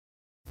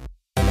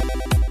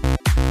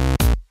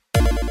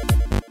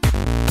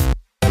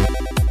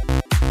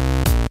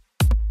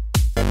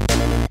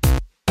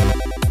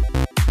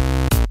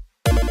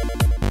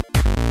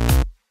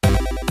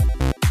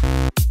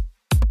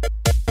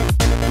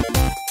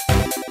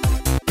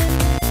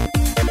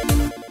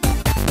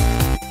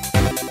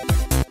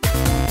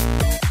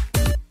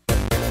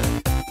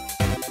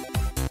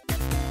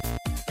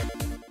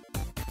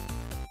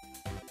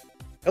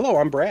Hello,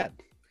 I'm Brad.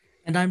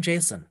 And I'm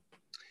Jason.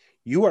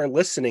 You are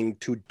listening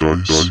to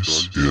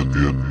Dice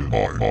in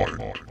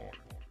Mind.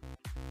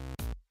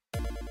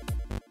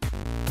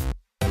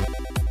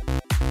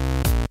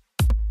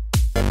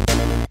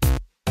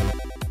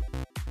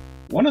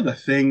 One of the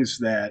things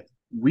that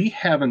we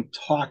haven't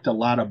talked a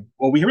lot of,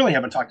 well, we really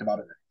haven't talked about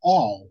it at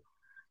all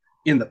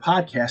in the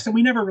podcast, and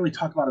we never really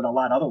talk about it a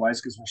lot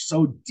otherwise because we're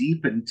so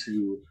deep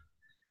into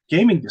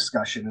gaming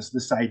discussion, is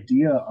this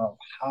idea of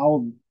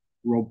how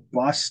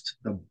robust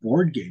the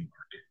board game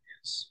market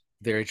is.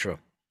 Very true.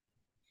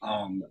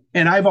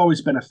 And I've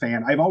always been a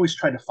fan. I've always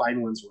tried to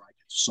find ones where I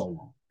can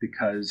solo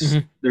because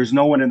there's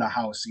no one in the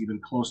house even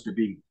close to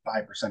being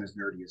 5% as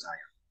nerdy as I am.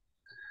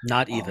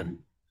 Not even.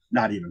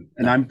 Not even.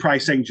 And I'm probably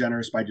saying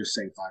generous by just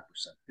saying 5%.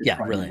 It's Yeah,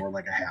 probably really. more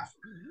like a half.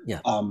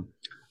 Yeah.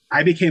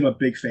 I became a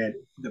big fan.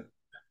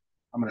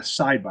 I'm going to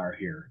sidebar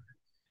here.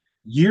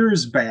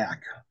 Years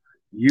back,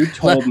 you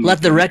told me.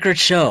 Let the record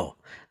show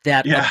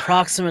that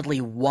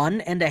approximately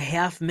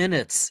 1.5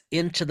 minutes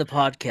into the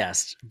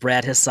podcast,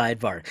 Brad has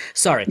sidebarred.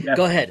 Sorry,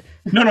 go ahead.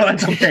 No,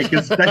 that's okay,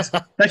 because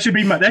that should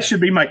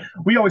be my.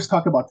 We always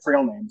talk about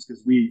trail names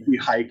because we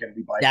hike and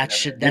we bike.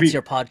 That's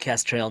your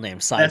podcast trail name.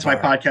 Sidebar. That's my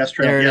podcast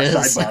trail. There it is.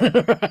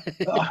 Sidebar.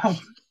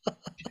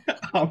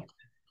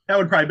 That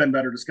would probably have been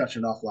better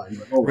discussion offline.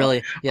 But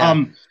really,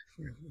 yeah.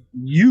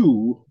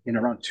 You in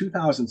around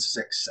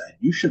 2006 said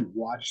you should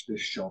watch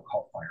this show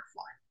called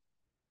Firefly.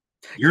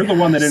 You're the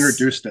one that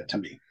introduced it to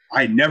me.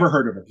 I never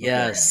heard of it before.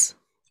 Yes.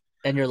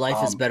 And your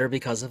life is better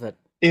because of it.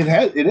 It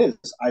is.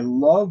 I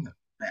love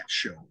that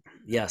show.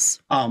 Yes.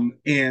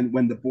 And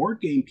when the board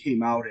game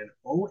came out in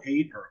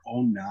 2008 or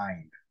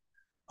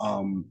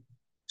 2009,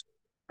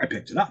 I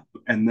picked it up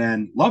and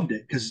then loved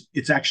it because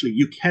it's actually,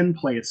 you can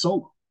play it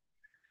solo.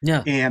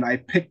 Yeah. And I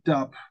picked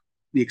up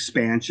the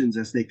expansions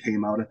as they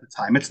came out at the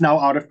time. It's now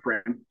out of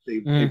print.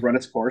 They've run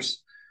its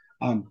course.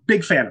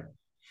 Big fan of it.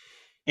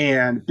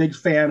 And big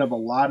fan of a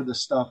lot of the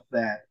stuff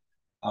that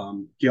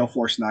Gale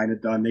Force 9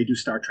 had done. They do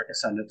Star Trek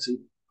Ascendancy.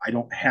 I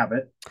don't have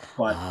it,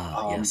 but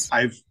yes.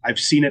 I've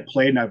seen it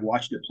played and I've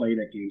watched it played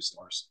at game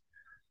stores.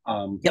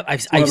 Yep,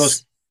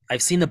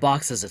 I've seen the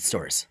boxes at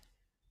stores.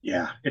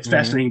 Yeah, it's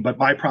fascinating. But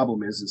my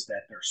problem is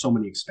that there are so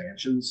many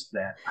expansions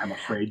that I'm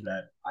afraid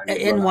that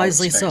and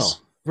wisely so.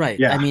 Right.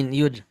 Yeah. I mean,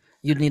 you'd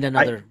need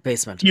another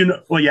basement. You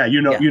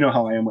know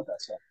how I am with that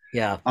stuff.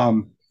 Yeah.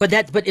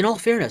 But in all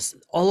fairness,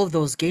 all of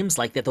those games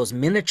like that, those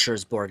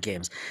miniatures board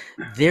games,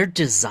 they're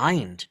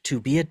designed to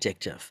be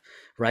addictive,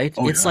 right?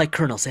 It's like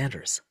Colonel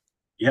Sanders.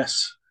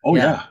 Yes. Oh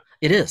yeah.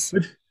 It is.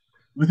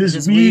 With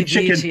his wee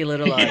chicken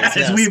little eyes.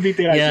 His wee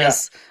beefy eyes.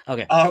 Yes. Yeah.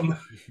 Okay.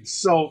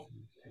 So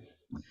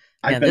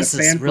this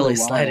is really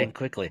sliding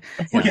quickly.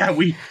 Well,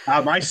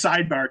 my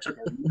sidebar took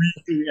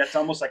it's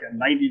almost like a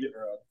 90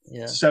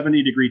 or a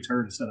 70 degree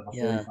turn instead of a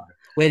 45.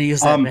 Way to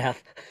use that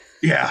math.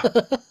 Yeah.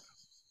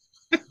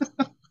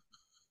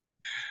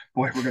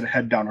 Boy, we're going to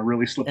head down a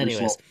really slippery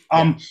slope.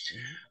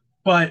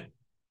 But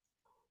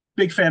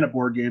big fan of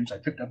board games. I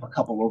picked up a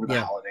couple over the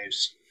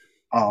holidays.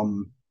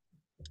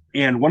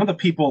 And one of the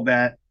people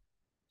that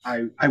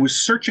I was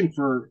searching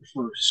for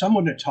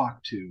someone to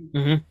talk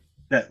to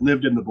that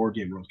lived in the board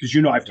game world, because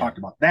I've talked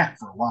about that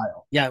for a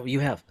while. Yeah, you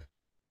have.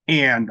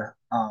 And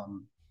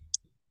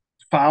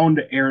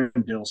found Aaron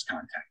Dill's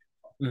contact.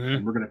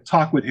 And we're going to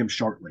talk with him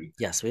shortly.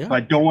 Yes, we are. But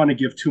I don't want to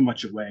give too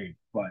much away,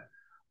 but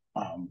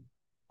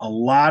a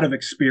lot of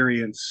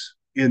experience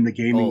in the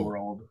gaming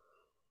world,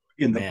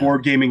 in the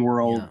board gaming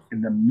world,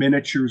 in the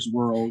miniatures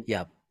world.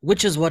 Yeah,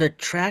 which is what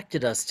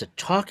attracted us to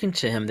talking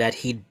to him, that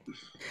he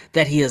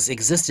has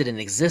existed and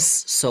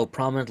exists so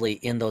prominently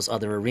in those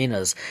other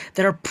arenas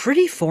that are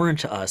pretty foreign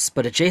to us,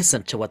 but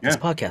adjacent to what this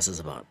podcast is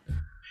about.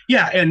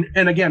 Yeah,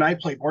 and again, I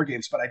play board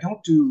games, but I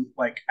don't do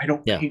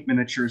paint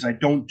miniatures. I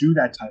don't do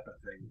that type of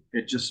thing.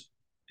 It just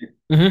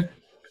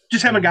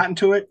haven't gotten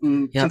to it,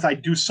 and since I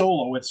do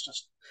solo, it's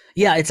just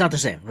it's not the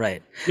same,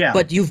 right? Yeah,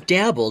 but you've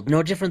dabbled,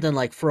 no different than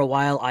for a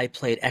while I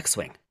played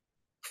X-Wing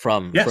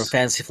from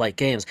Fantasy Flight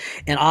Games,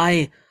 and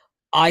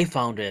I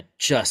found it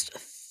just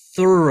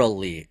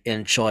thoroughly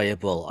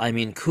enjoyable. I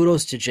mean,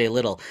 kudos to Jay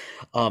Little.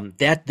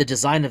 That the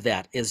design of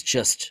that is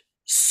just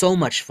so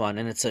much fun,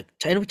 and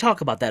and we talk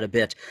about that a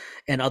bit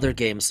in other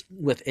games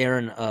with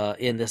Aaron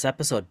in this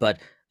episode. But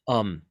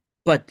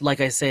like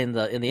I say in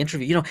the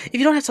interview, if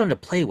you don't have something to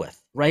play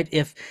with, right?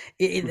 If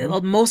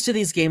most of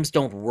these games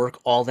don't work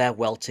all that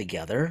well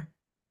together,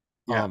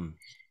 and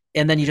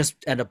then you just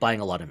end up buying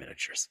a lot of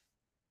miniatures.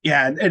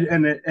 Yeah,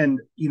 and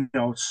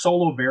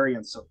solo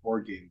variants of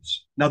board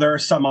games. Now there are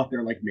some out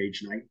there like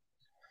Mage Knight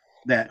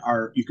that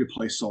you could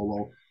play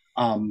solo.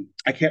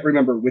 I can't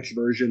remember which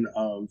version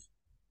of.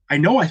 I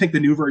think the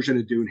new version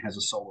of Dune has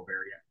a solo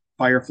variant.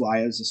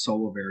 Firefly is a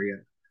solo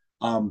variant.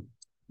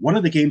 One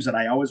of the games that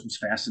I always was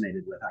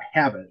fascinated with, I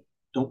have it,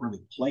 don't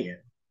really play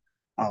it.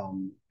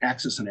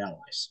 Axis and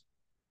Allies.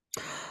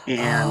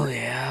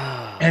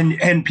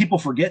 And, and people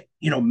forget,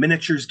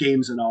 miniatures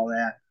games and all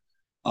that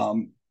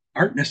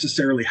aren't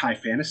necessarily high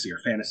fantasy or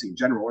fantasy in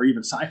general, or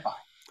even sci-fi.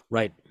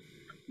 Right.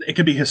 It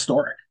could be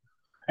historic.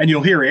 And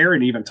you'll hear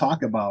Aaron even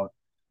talk about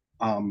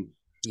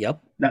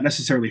Yep. Not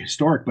necessarily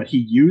historic, but he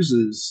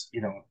uses,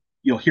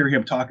 you'll hear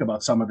him talk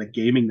about some of the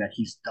gaming that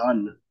he's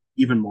done,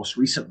 even most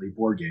recently,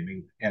 board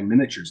gaming and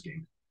miniatures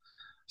gaming.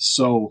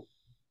 So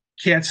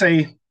can't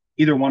say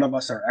either one of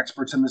us are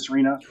experts in this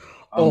arena.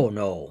 Oh,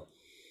 no.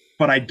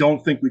 But I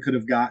don't think we could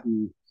have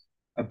gotten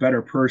a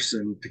better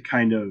person to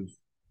kind of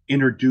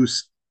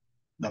introduce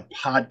the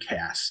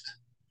podcast.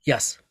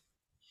 Yes.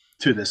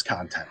 To this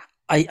content.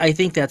 I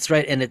think that's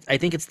right. And I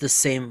think it's the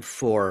same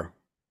for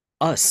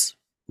us,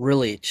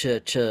 really,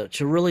 to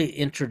really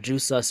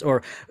introduce us,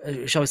 or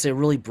shall we say,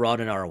 really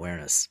broaden our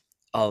awareness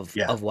of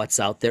what's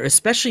out there,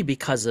 especially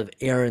because of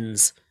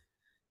Aaron's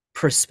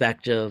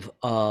perspective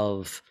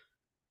of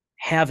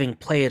having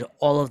played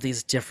all of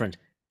these different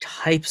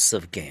types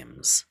of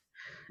games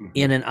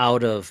in and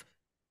out of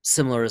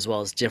similar as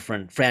well as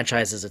different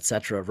franchises,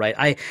 etc.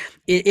 Right?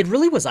 It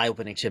really was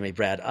eye-opening to me,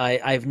 Brad.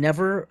 I've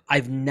never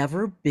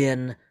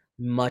been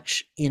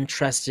much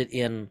interested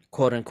in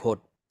quote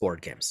unquote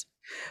board games,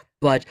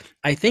 but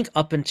I think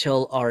up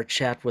until our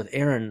chat with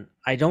Aaron,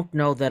 I don't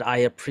know that I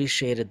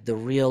appreciated the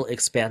real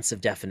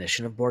expansive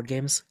definition of board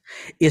games,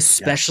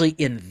 especially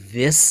in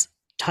this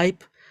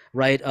type,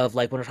 right, of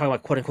like when we're talking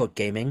about quote unquote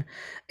gaming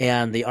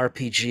and the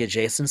RPG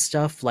adjacent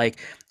stuff. Like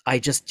I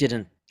just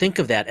didn't think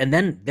of that. And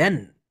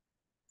then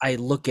I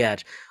look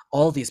at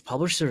all these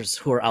publishers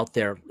who are out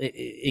there,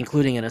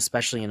 including and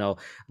especially,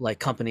 like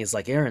companies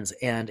like Aaron's,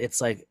 and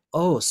it's like,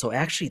 oh, so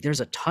actually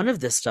there's a ton of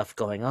this stuff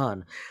going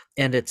on,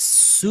 and it's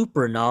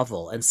super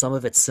novel, and some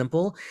of it's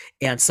simple,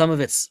 and some of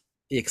it's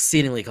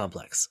exceedingly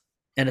complex,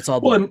 and it's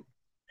all and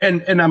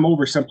I'm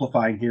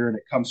oversimplifying here, and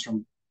it comes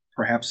from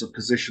perhaps a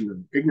position of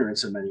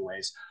ignorance in many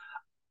ways.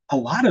 A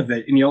lot of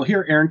it, and you'll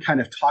hear Aaron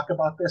kind of talk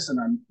about this, and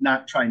I'm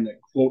not trying to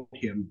quote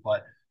him,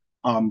 but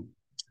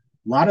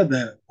a lot of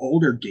the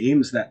older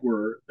games that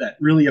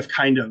really have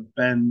kind of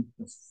been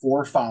the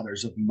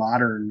forefathers of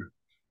modern,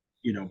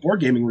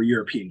 board gaming were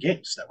European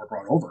games that were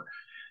brought over.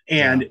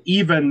 And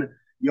even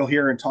you'll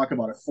hear and talk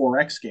about a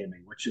 4X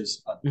gaming, which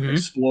is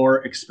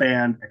explore,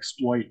 expand,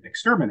 exploit,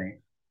 exterminate.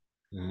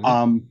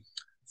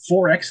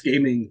 4X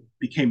gaming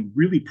became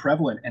really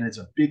prevalent and is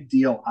a big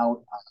deal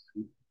out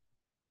on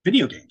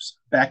video games.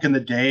 Back in the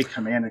day,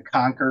 Command and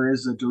Conquer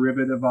is a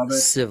derivative of it.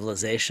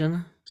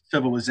 Civilization.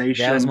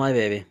 That was my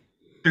baby.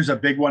 There's a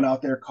big one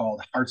out there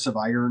called Hearts of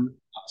Iron,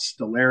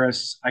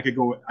 Stellaris. I could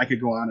go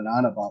on and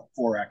on about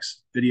 4X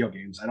video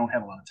games. I don't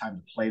have a lot of time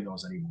to play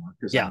those anymore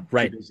because I'm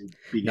too busy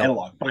being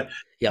analog. But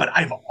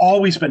I've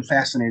always been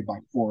fascinated by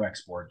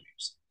 4X board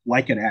games,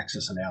 like an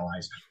Axis and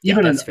Allies,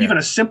 even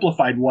a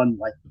simplified one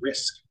like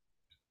Risk.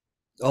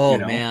 Oh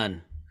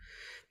man,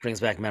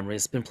 brings back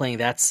memories. Been playing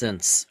that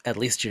since at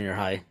least junior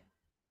high.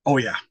 Oh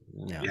yeah.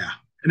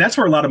 And that's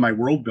where a lot of my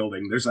world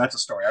building. That's a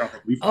story I don't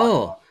think we've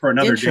talked about for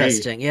another day.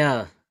 Interesting,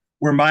 yeah.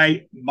 Where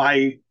my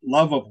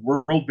love of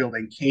world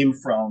building came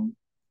from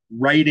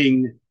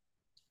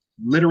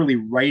literally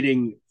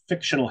writing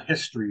fictional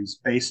histories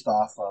based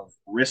off of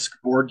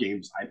Risk board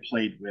games I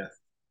played with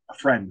a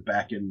friend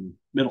back in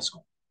middle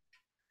school.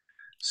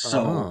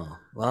 So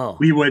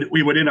we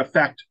would in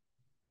effect,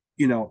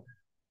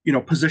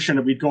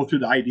 position. We'd go through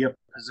the idea of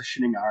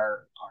positioning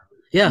our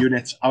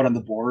units out on the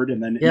board,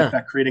 and then in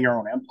effect creating our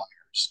own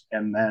empires,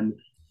 and then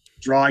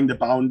drawing the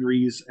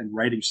boundaries and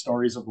writing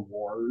stories of the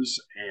wars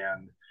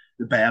and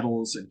the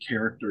battles and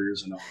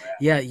characters and all that.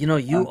 Yeah, you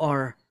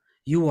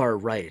are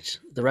right.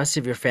 The rest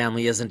of your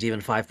family isn't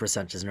even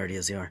 5% as nerdy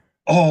as you are.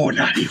 Oh,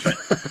 not even.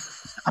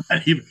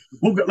 Not even.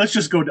 Let's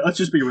just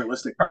be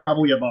realistic.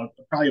 Probably not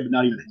even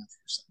 0.5%.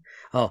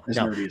 Oh,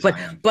 no.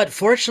 But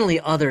fortunately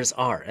others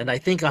are. And I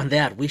think on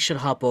that we should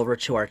hop over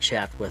to our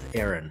chat with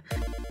Aaron.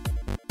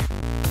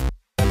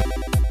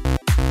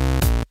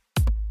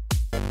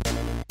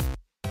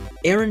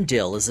 Aaron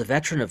Dill is a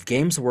veteran of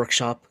Games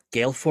Workshop,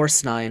 Gale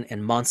Force 9,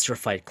 and Monster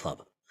Fight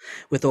Club.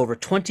 With over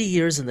 20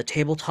 years in the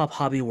tabletop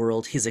hobby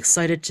world, he's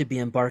excited to be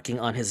embarking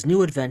on his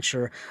new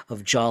adventure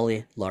of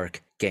Jolly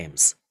Lark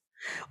Games.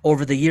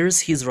 Over the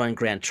years, he's run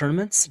grand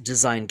tournaments,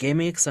 designed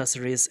gaming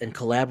accessories, and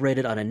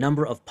collaborated on a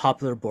number of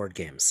popular board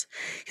games.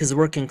 His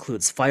work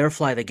includes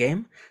Firefly the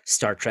Game,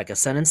 Star Trek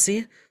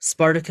Ascendancy,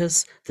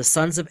 Spartacus, the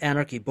Sons of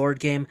Anarchy board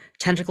game,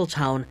 Tentacle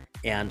Town,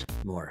 and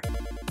more.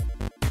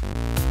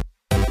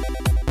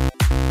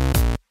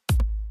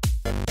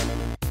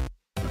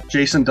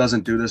 Jason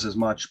doesn't do this as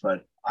much,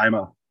 but I'm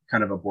a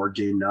kind of a board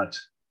game nut,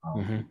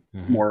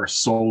 more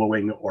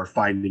soloing or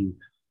finding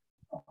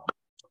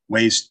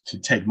ways to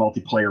take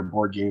multiplayer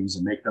board games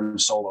and make them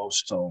solo.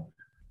 So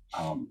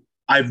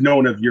I've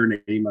known of your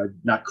name,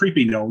 not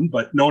creepy known,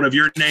 but known of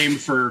your name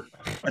for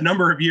a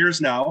number of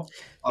years now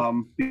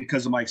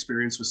because of my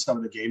experience with some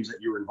of the games that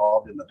you were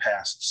involved in the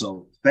past.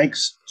 So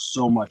thanks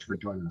so much for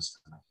joining us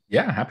tonight.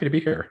 Yeah, happy to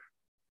be here.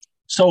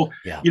 So,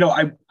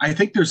 I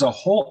think there's a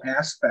whole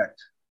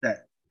aspect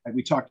that, and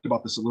we talked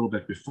about this a little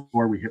bit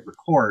before we hit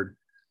record,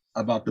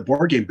 about the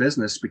board game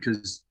business,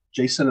 because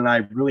Jason and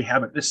I really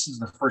haven't. This is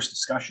the first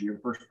discussion. You're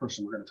the first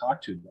person we're going to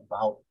talk to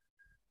about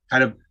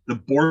kind of the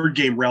board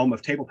game realm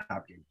of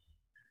tabletop gaming.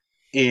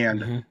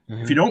 And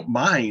if you don't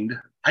mind,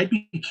 I'd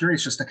be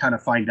curious just to kind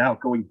of find out,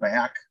 going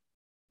back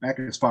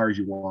as far as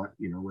you want,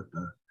 with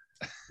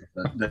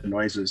the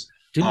noises.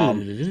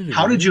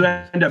 How did you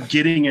end up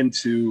getting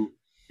into,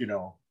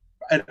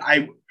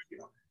 and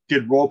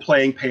did role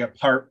playing play a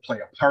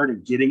part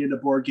in getting into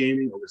board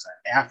gaming, or was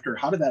that after?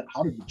 How did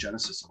the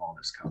genesis of all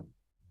this come?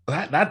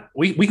 That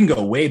we can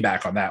go way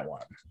back on that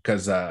one,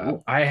 because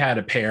I had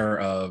a pair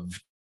of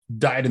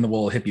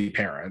dyed-in-the-wool hippie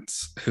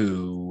parents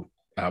who,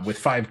 with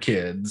 5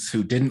 kids,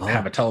 who didn't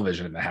have a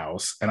television in the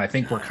house, and I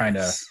think were kind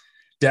of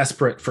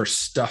desperate for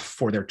stuff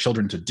for their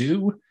children to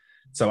do.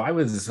 So I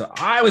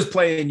was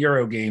playing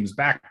Euro games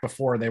back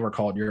before they were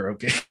called Euro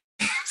games.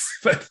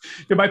 But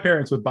my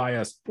parents would buy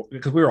us,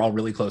 because we were all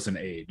really close in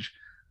age.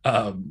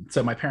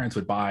 So my parents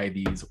would buy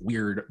these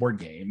weird board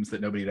games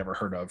that nobody had ever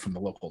heard of from the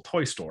local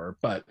toy store,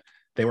 but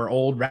they were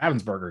old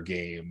Ravensburger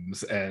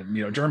games and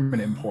German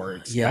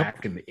imports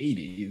back in the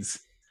 80s.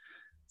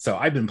 So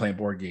I've been playing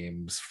board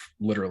games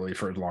literally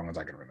for as long as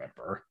I can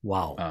remember.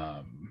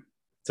 Wow.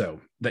 So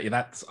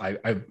that's I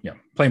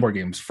playing board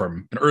games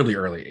from an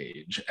early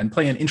age and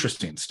playing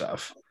interesting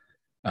stuff.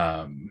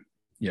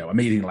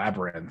 Amazing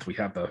Labyrinth. We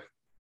have the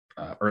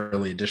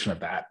early edition of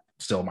that,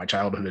 still my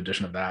childhood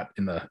edition of that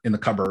in the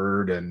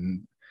cupboard,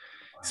 and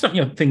stuff,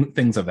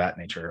 things of that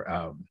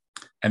nature.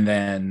 And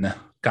then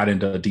got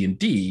into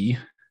D&D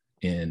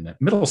in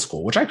middle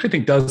school, which I actually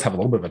think does have a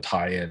little bit of a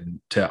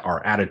tie-in to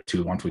our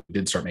attitude once we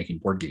did start making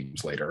board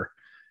games later.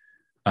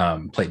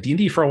 Played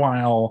D&D for a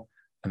while,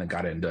 and then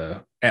got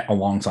into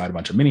alongside a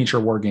bunch of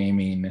miniature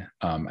wargaming.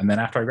 And then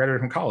after I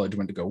graduated from college,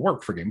 went to go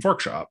work for Games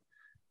Workshop,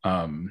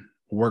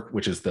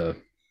 which is the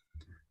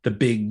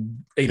big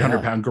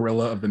 800-pound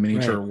gorilla of the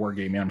miniature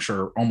wargaming. I'm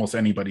sure almost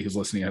anybody who's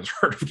listening has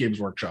heard of Games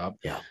Workshop.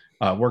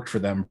 Worked for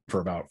them for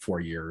about 4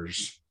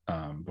 years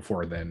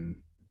before then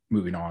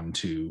moving on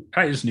to,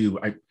 I just knew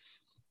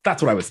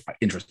that's what I was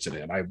interested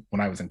in. When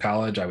I was in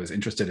college, I was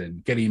interested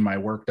in getting my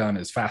work done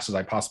as fast as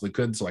I possibly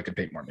could so I could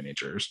paint more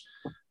miniatures.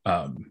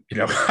 I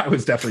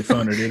was definitely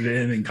phoning it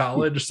in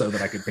college so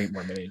that I could paint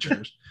more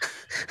miniatures.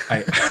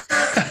 I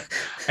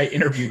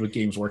interviewed with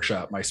Games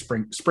Workshop my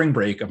spring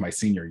break of my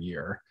senior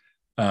year,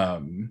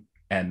 and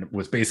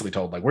was basically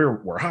told, like,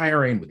 we're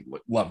hiring, we'd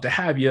love to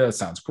have you,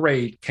 sounds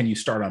great, can you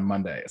start on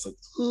Monday? It's like,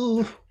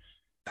 ooh,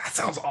 that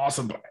sounds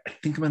awesome, but I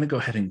think I'm going to go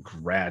ahead and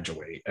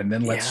graduate, and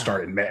then let's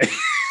start in May.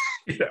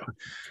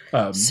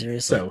 Seriously.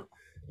 So,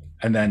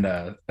 and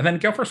then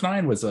Gale Force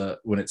 9 was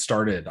when it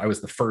started. I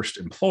was the first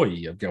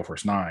employee of Gale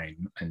Force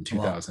 9 in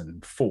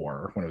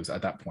 2004, when it was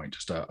at that point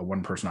just a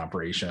one-person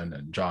operation,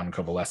 and John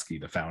Kowaleski,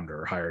 the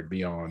founder, hired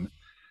me on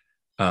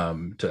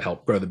to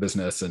help grow the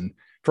business. And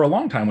for a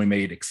long time, we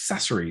made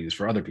accessories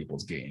for other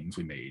people's games.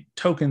 We made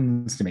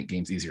tokens to make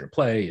games easier to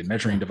play, and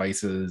measuring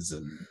devices,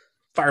 and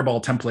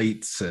fireball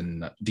templates,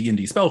 and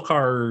D&D spell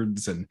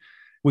cards. And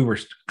we were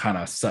kind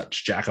of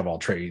such jack of all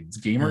trades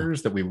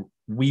gamers that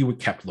we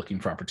kept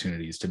looking for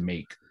opportunities to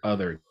make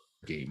other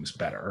games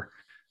better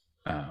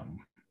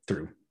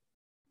through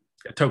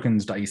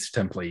tokens, dice,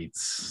 templates,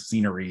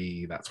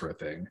 scenery, that sort of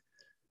thing.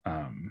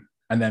 And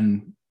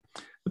then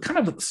we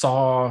kind of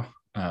saw,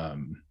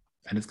 and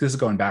this is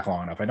going back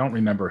long enough, I don't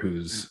remember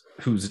who's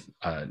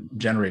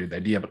generated the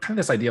idea, but kind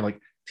of this idea of,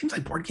 like, seems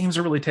like board games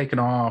are really taking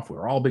off.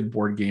 We're all big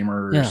board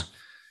gamers.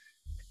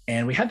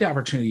 And we had the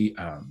opportunity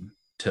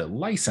to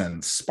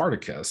license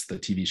Spartacus, the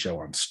TV show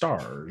on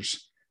Starz.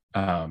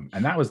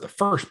 And that was the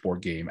first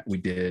board game we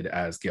did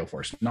as Gale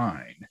Force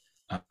 9.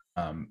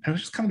 And it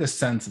was just kind of this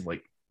sense of,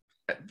 like,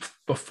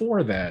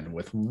 before then,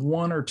 with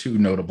one or two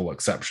notable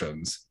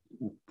exceptions,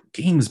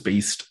 games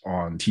based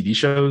on TV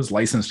shows,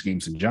 licensed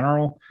games in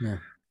general,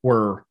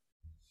 were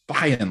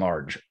by and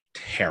large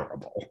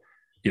terrible.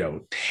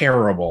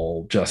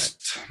 Terrible,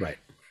 just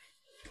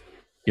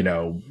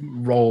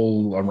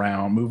roll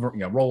around, move,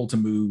 roll to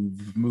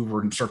move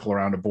and circle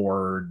around a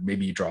board.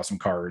 Maybe you draw some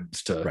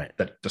cards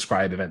that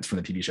describe events from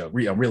the TV show,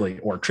 really,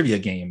 or trivia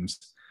games.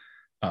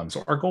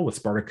 So our goal with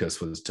Spartacus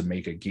was to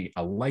make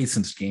a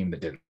licensed game that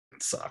didn't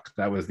suck.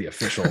 That was the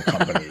official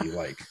company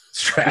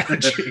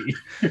strategy.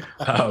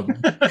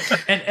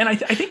 And I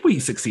think we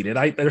succeeded.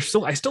 I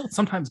still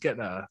sometimes get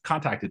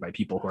contacted by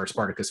people who are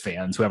Spartacus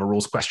fans who have a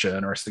rules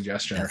question or a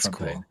suggestion. That's or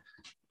something.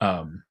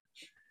 Cool.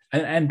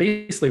 And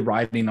basically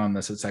riding on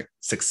the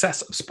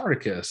success of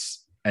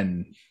Spartacus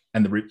and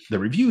the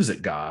reviews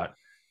it got,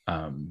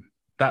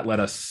 that let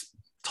us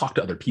talk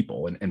to other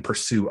people and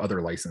pursue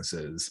other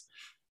licenses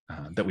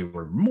that we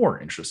were more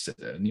interested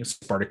in.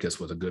 Spartacus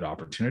was a good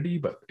opportunity,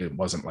 but it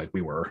wasn't like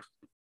we were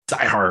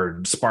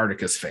diehard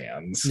Spartacus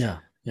fans.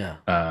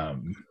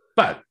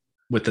 But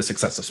with the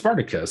success of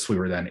Spartacus, we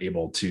were then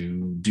able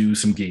to do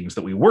some games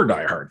that we were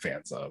diehard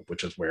fans of,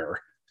 which is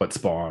what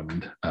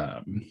spawned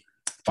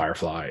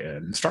Firefly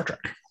and Star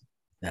Trek.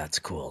 That's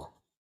cool.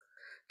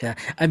 Yeah,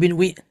 I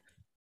mean,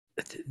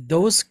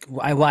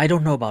 I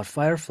don't know about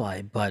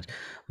Firefly, but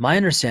our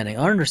understanding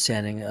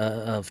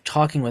of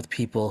talking with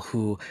people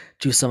who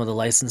do some of the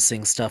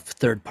licensing stuff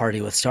third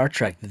party with Star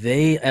Trek,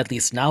 they, at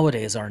least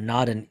nowadays, are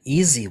not an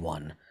easy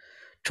one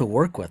to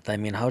work with. I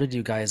mean, how did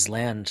you guys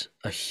land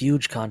a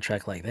huge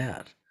contract like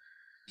that?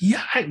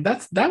 Yeah,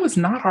 that was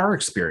not our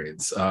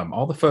experience.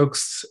 All the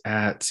folks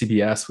at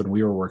CBS, when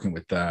we were working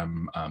with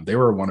them, they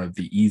were one of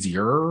the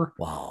easier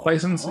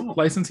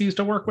licensees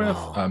to work with.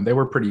 They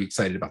were pretty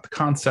excited about the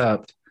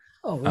concept.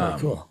 Oh, really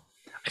cool.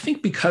 I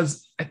think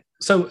because,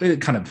 so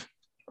it kind of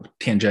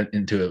tangent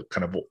into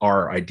kind of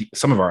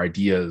some of our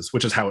ideas,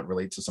 which is how it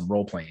relates to some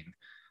role playing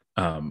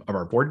of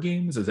our board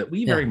games, is that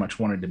we very much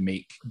wanted to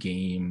make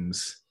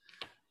games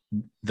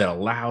that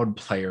allowed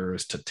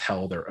players to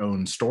tell their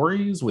own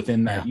stories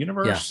within that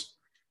universe.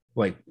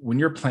 Like when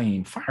you're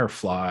playing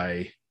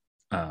Firefly,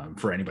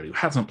 for anybody who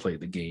hasn't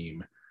played the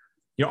game,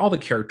 you know, all the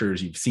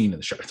characters you've seen in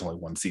the show, it's only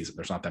one season,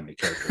 there's not that many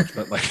characters,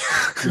 but like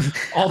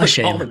all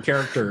the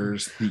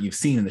characters that you've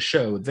seen in the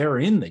show, they're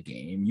in the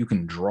game. You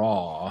can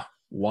draw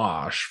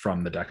Wash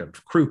from the deck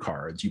of crew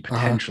cards. You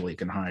potentially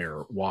can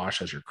hire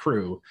Wash as your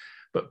crew,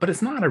 but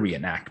it's not a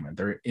reenactment.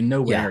 There, in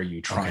no way are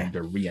you trying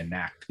to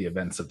reenact the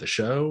events of the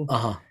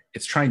show.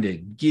 It's trying to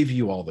give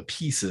you all the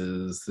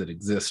pieces that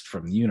exist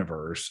from the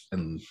universe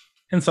and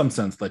in some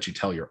sense let you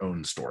tell your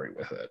own story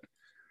with it.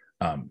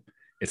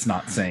 It's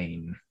not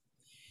saying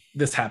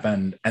this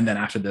happened and then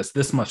after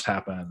this must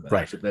happen.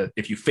 After that,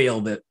 if you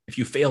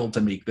failed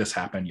to make this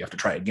happen, you have to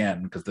try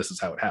again because this is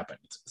how it happened,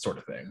 sort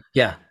of thing.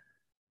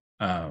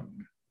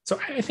 So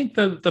I think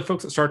the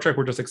folks at Star Trek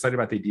were just excited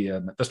about the idea,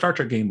 and the Star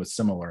Trek game was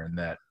similar in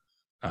that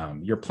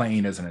you're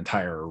playing as an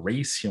entire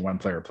race. You know, one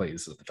player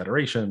plays as the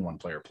Federation, one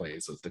player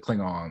plays as the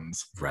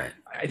Klingons. Right.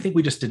 I think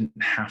we just didn't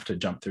have to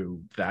jump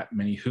through that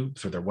many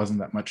hoops, or there wasn't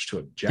that much to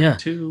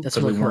object to,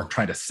 because we weren't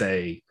trying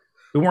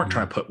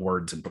to put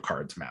words in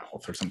Picard's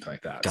mouth or something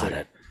like that. Got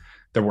it.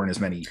 There weren't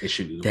as many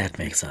issues. That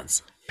makes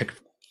sense. Pick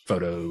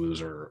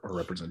photos or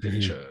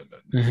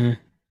representation.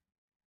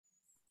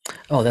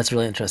 Oh, that's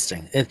really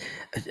interesting. This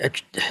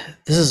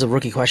is a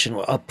rookie question.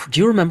 Do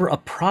you remember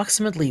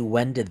approximately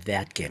when did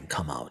that game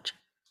come out?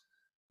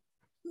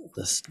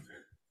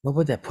 What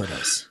would that put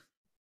us?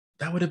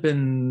 That would have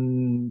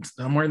been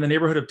somewhere in the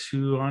neighborhood of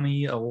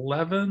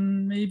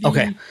 2011, maybe.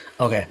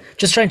 Okay.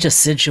 Just trying to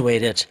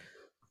situate it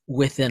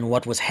within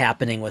what was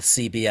happening with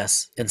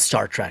CBS and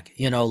Star Trek.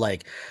 You know,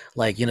 like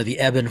the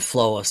ebb and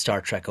flow of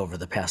Star Trek over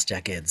the past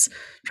decades.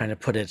 Trying to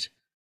put it.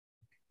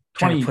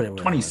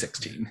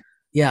 2016.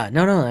 Yeah.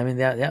 No. I mean,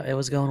 it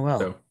was going well.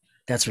 So,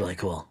 that's really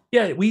cool.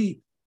 Yeah,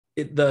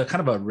 the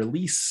kind of a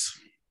release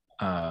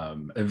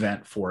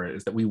event for it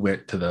is that we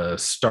went to the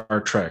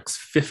Star Trek's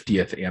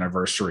 50th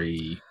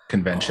anniversary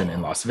convention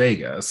in Las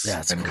Vegas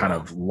and kind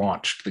of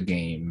launched the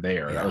game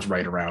there. That was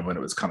right around when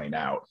it was coming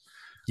out.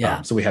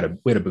 So we had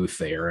a booth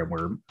there and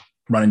we're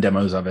running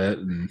demos of it.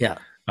 And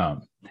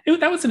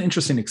that was an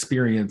interesting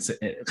experience.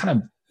 It kind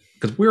of,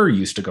 because we're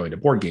used to going to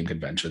board game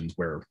conventions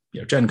where, you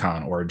know, Gen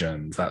Con,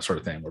 Origins, that sort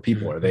of thing, where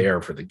people are there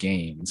for the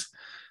games.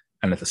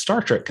 And at the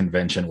Star Trek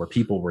convention, where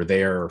people were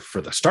there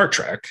for the Star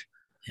Trek,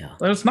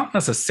 it's not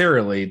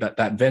necessarily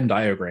that Venn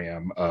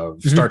diagram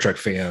of Star Trek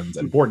fans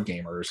and board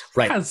gamers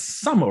has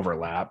some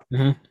overlap.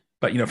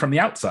 But, you know, from the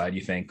outside,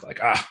 you think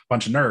like,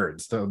 bunch of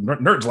nerds. The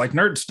nerds like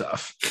nerd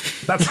stuff.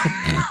 That's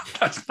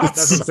not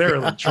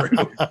necessarily true.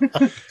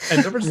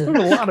 And there were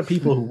a lot of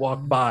people who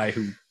walked by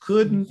who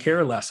couldn't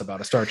care less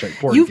about a Star Trek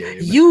board game.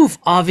 You've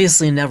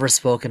obviously never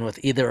spoken with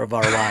either of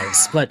our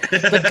wives, but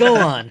go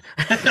on.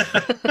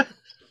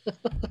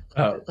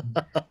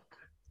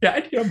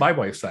 Yeah, you know, my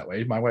wife's that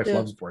way. My wife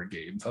loves board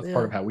games. That's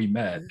part of how we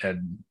met.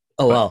 And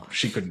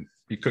she couldn't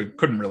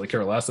really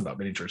care less about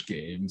miniatures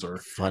games or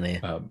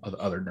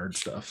other nerd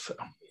stuff. So.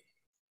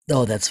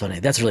 Oh, that's funny.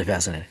 That's really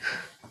fascinating.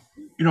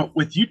 You know,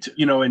 with you,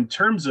 you know, in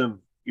terms of,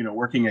 you know,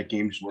 working at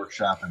Games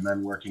Workshop and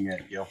then working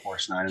at Gale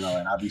Force 9 and all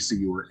that, obviously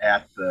you were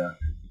at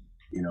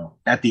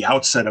the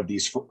outset of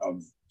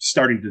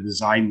starting to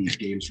design these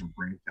games from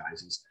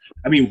franchises.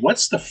 I mean,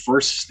 what's the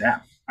first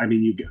step? I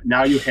mean,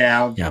 you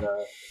have.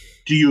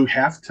 Do you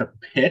have to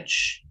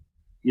pitch?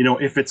 You know,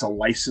 if it's a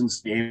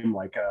licensed game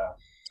like a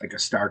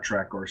Star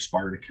Trek or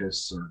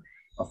Spartacus or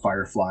a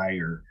Firefly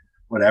or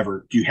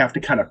whatever, do you have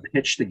to kind of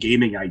pitch the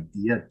gaming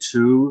idea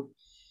to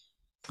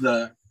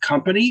the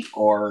company,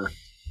 or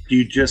do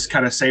you just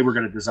kind of say we're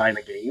going to design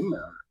a game?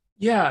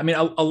 Yeah, I mean,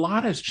 a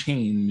lot has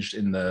changed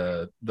in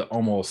the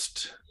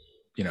almost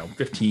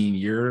 15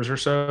 years or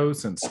so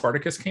since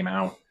Spartacus came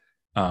out.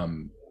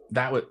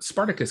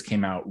 Spartacus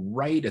came out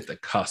right at the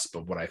cusp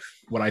of what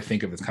I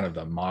think of as kind of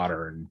the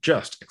modern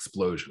just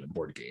explosion in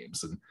board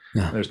games, and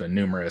there's been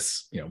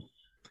numerous,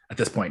 at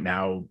this point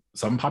now,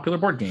 some popular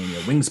board game,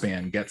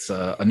 Wingspan gets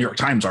a New York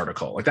Times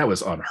article. Like, that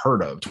was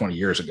unheard of 20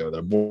 years ago that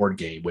a board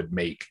game would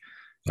make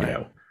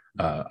a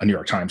New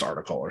York Times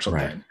article or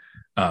something.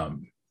 So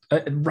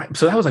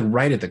that was like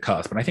right at the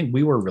cusp, and I think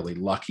we were really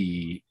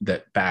lucky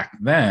that back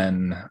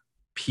then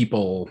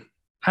people's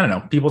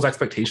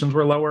expectations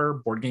were lower.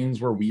 Board games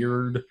were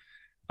weird.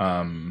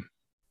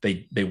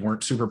 They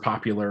weren't super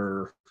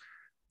popular.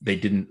 They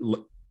didn't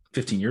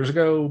 15 years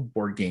ago,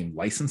 board game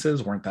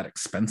licenses weren't that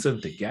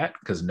expensive to get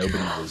because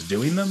nobody was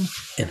doing them.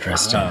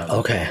 Interesting.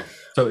 Okay.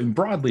 So in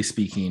broadly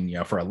speaking,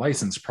 for a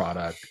licensed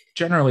product,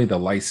 generally the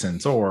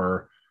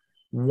licensor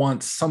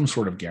wants some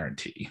sort of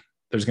guarantee.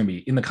 There's going to be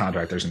in the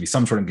contract, there's going to be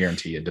some sort of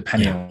guarantee, and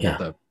depending on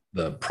what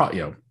the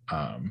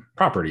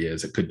property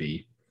is, it could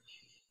be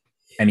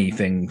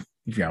anything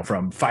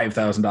from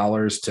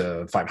 $5,000 to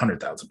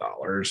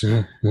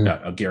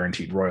 $500,000 a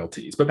guaranteed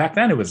royalties. But back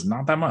then it was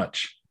not that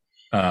much.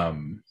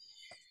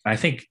 I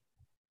think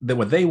that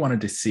what they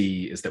wanted to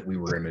see is that we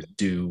were going to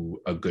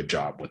do a good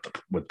job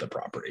with the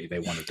property. They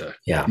wanted to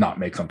not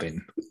make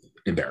something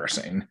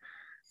embarrassing.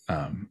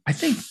 I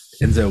think,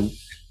 and so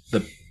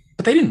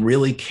but they didn't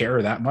really care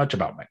that much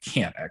about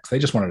mechanics. They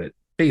just wanted it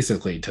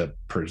basically to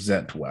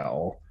present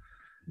well.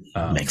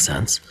 Makes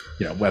sense.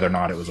 Whether or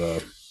not it was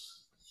a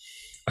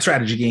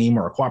strategy game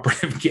or a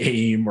cooperative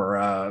game or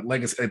a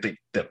legacy, they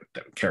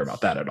don't care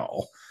about that at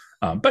all.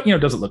 But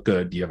does it look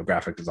good? Do you have a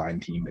graphic design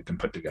team that can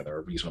put together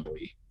a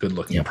reasonably good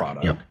looking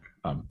product?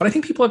 But I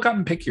think people have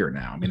gotten pickier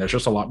now. I mean, there's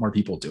just a lot more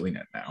people doing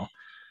it now.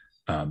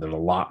 There's a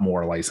lot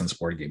more licensed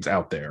board games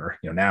out there.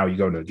 Now you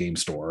go to a game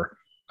store,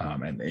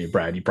 and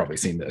Brad, you've probably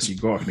seen this. You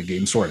go up in a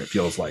game store and it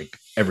feels like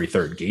every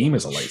third game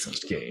is a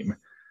licensed game.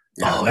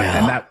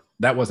 And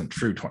that wasn't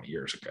true 20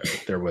 years ago.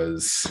 There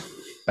was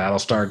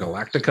Battlestar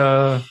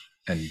Galactica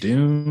and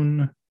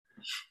Dune,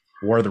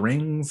 War of the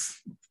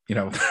Rings, a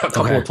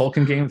couple of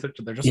Tolkien games.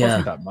 There just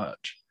wasn't that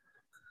much.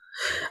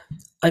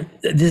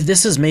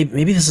 This is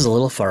maybe this is a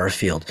little far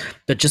afield,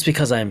 but just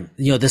because I'm,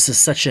 this is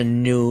such a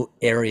new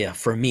area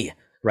for me,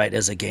 right?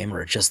 As a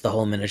gamer, just the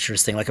whole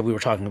miniatures thing, like we were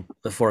talking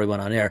before we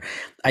went on air,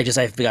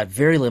 I've got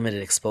very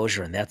limited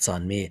exposure, and that's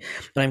on me.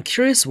 But I'm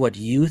curious what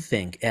you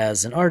think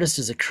as an artist,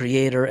 as a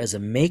creator, as a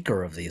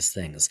maker of these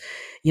things.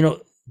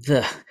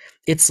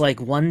 It's like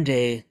one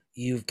day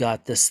you've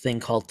got this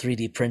thing called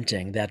 3D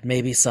printing that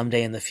maybe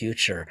someday in the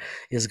future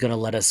is going to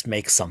let us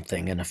make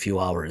something in a few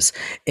hours.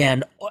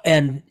 And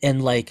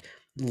like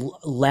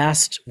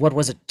what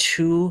was it?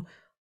 Two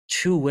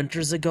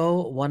winters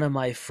ago, one of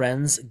my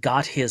friends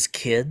got his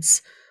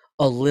kids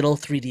a little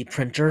 3D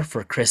printer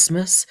for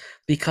Christmas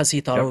because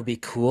he thought it would be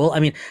cool. I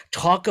mean,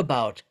 talk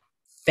about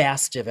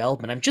fast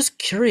development. I'm just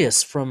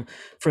curious from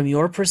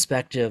your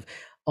perspective,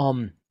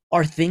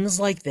 are things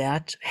like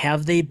that,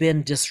 have they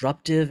been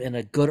disruptive in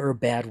a good or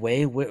bad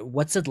way?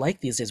 What's it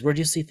like these days? Where do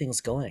you see things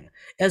going?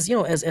 As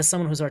as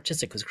someone who's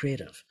artistic, who's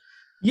creative.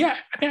 Yeah,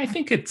 I mean, I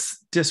think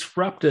it's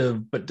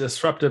disruptive, but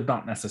disruptive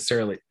not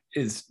necessarily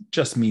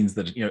just means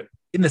that,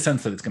 in the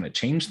sense that it's going to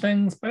change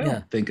things, but I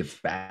don't think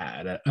it's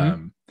bad.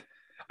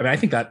 I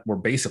think that we're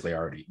basically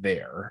already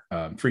there.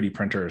 3D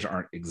printers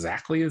aren't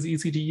exactly as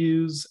easy to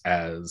use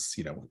as,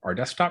 our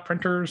desktop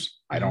printers.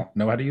 I don't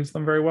know how to use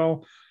them very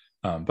well.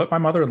 But my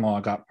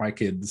mother-in-law got my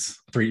kids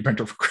a 3D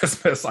printer for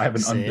Christmas. I have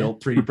an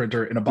unbuilt 3D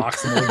printer in a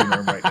box in the living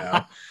room right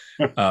now.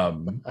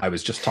 I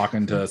was just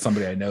talking to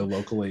somebody I know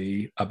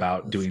locally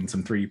about doing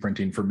some 3D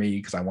printing for me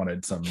because I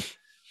wanted some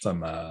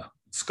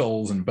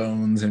skulls and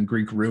bones and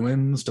Greek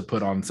ruins to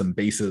put on some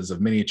bases of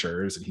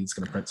miniatures, and he's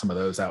going to print some of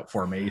those out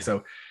for me.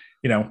 So,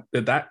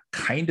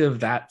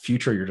 that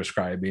future you're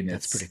describing,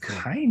 it's pretty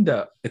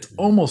cool. It's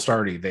almost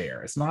already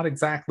there. It's not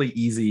exactly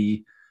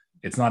easy.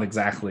 It's not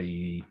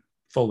exactly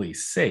fully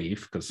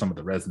safe because some of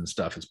the resin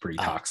stuff is pretty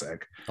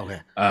toxic.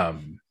 But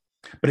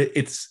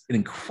it's an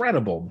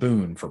incredible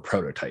boon for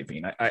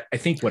prototyping. I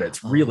think what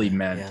it's really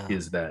meant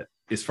is that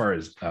as far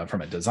as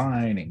from a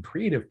design and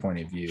creative point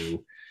of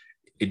view,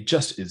 it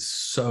just is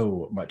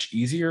so much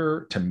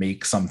easier to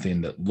make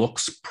something that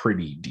looks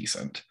pretty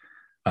decent.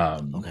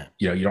 You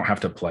don't have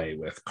to play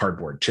with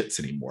cardboard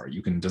chits anymore.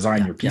 You can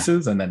design your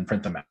pieces and then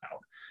print them out.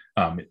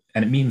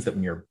 And it means that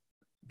when you're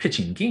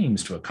pitching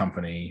games to a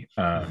company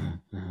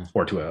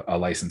or to a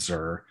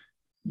licensor,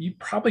 you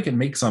probably can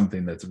make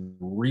something that's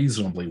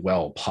reasonably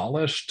well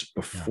polished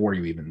before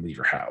you even leave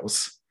your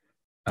house,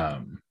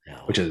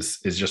 which is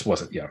just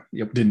wasn't,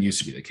 it didn't used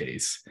to be the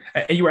case.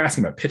 And you were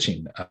asking about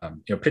pitching,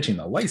 pitching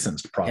a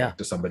licensed product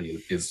to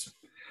somebody is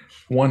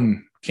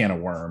one can of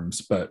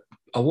worms, but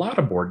a lot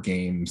of board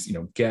games,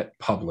 get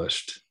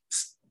published,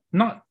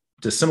 not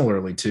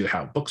dissimilarly to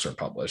how books are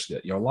published.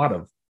 A lot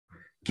of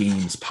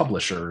games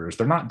publishers,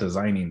 they're not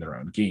designing their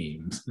own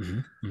games,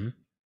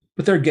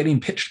 but they're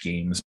getting pitched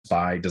games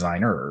by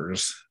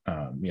designers.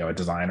 A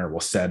designer will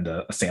send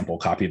a sample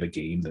copy of a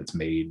game that's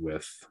made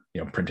with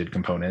printed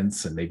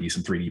components and maybe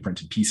some 3D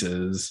printed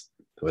pieces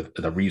with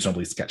a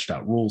reasonably sketched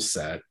out rules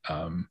set.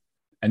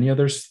 And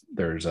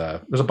there's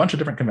a bunch of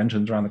different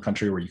conventions around the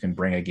country where you can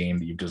bring a game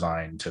that you've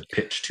designed to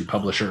pitch to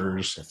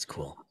publishers. That's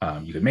cool.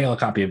 You can mail a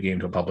copy of a game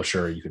to a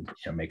publisher. You can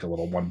make a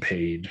little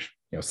one-page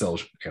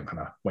sales kind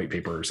of white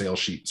paper sales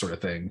sheet sort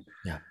of thing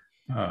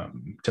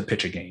to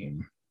pitch a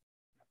game.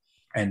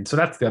 And so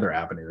that's the other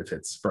avenue. If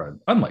it's for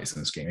an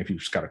unlicensed game, if you've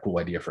just got a cool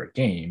idea for a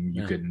game,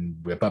 you can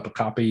whip up a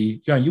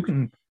copy. You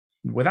can,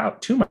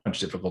 without too much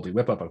difficulty,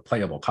 whip up a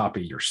playable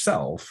copy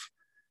yourself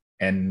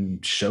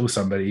and show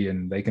somebody,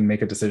 and they can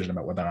make a decision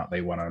about whether or not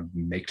they want to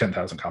make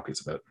 10,000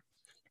 copies of it.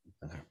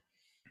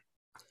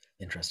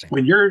 Interesting.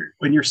 When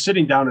you're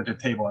sitting down at the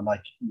table, and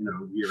like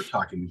we were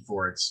talking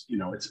before, it's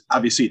it's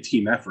obviously a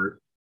team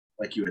effort,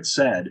 like you had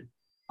said.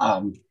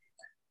 Do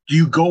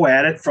you go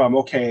at it from,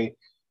 okay,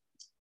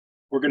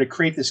 we're going to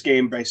create this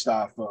game based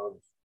off of,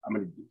 I'm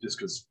going to just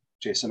because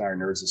Jason and I are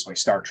nerds this way,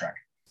 Star Trek.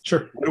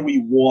 Sure. What do we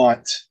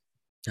want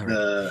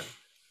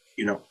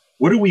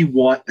what do we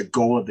want the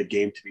goal of the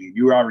game to be?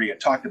 You already had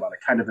talked about it,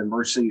 kind of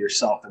immersing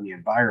yourself in the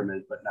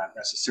environment, but not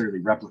necessarily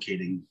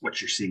replicating what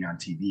you're seeing on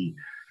TV.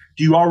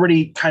 Do you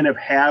already kind of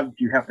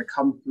do you have to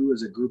come through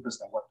as a group as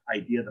to what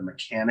idea the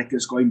mechanic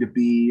is going to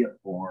be?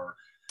 Or,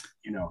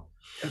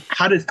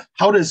 how does,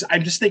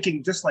 I'm just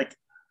thinking, just like,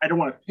 I don't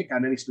want to pick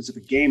on any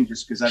specific game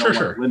just because I don't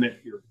want to limit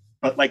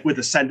but like with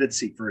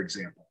Ascendancy, for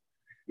example,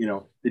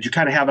 did you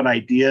kind of have an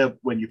idea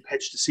when you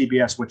pitched to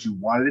CBS what you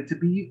wanted it to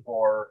be?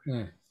 Or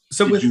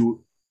So with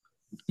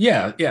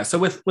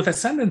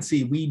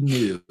Ascendancy, we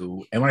knew,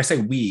 and when I say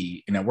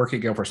we, working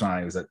at Gale Force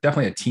 9, it was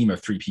definitely a team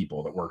of 3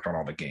 people that worked on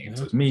all the games.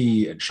 It was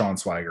me and Sean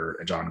Swigert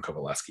and John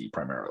Kovaleski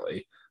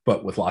primarily,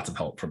 but with lots of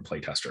help from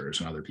playtesters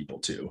and other people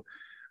too.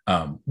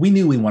 We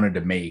knew we wanted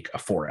to make a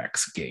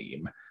 4X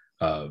game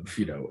of,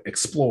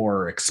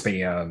 explore,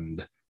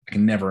 expand. I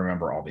can never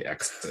remember all the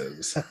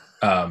X's.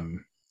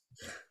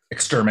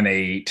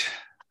 Exterminate.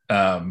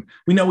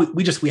 We know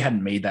we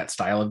hadn't made that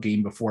style of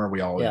game before.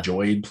 We all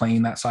enjoyed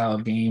playing that style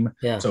of game.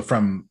 Yeah. So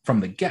from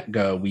the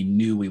get-go, we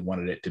knew we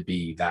wanted it to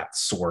be that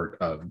sort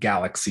of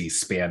galaxy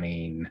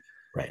spanning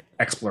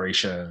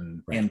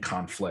exploration and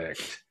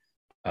conflict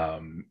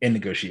and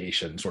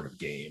negotiation sort of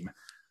game.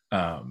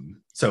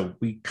 So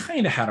we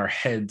kind of had our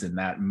heads in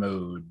that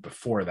mode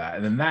before that.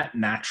 And then that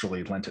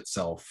naturally lent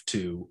itself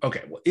to,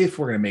 okay, well, if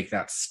we're going to make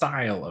that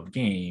style of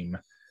game,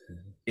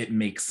 it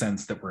makes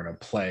sense that we're going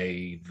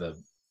to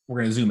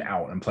zoom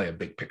out and play a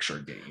big picture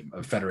game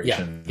of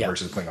Federation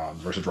versus Klingons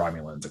versus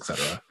Romulans,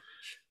 etc.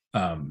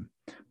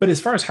 But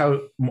as far as how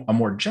a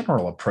more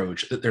general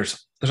approach,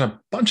 there's a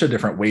bunch of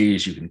different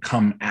ways you can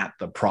come at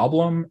the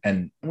problem.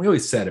 And we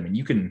always said,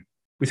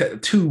 we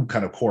said 2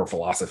 kind of core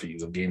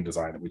philosophies of game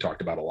design that we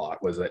talked about a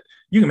lot was that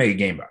you can make a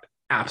game about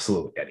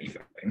absolutely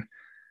anything.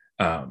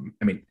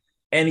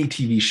 Any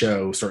TV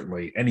show,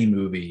 certainly any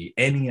movie,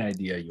 any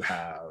idea you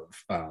have,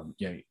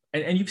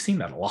 and you've seen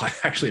that a lot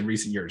actually in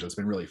recent years. It's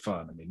been really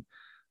fun.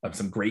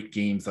 Some great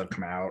games that have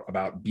come out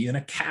about being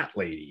a cat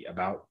lady,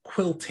 about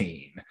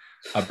quilting,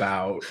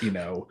 about,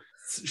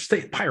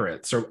 state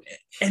pirates or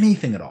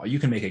anything at all. You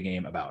can make a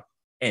game about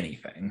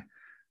anything.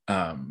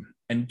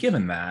 And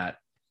given that,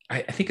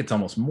 I think it's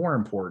almost more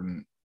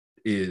important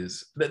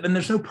is that then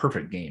there's no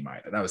perfect game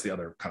either. That was the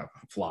other kind of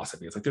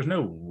philosophy. It's like there's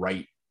no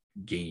right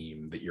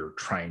game that you're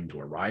trying to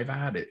arrive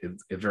at.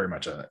 It's very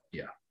much a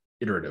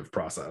iterative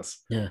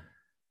process. Yeah.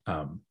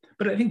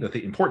 But I think that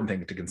the important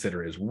thing to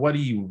consider is, what do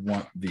you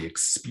want the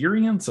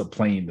experience of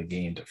playing the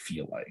game to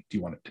feel like? Do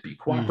you want it to be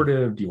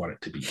cooperative? Do you want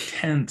it to be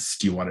tense?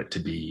 Do you want it to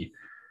be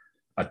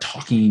a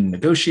talking,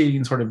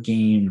 negotiating sort of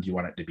game? Do you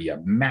want it to be a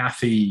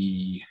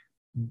mathy,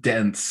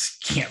 dense,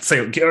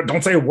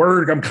 don't say a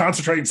word, I'm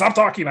concentrating, stop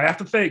talking, I have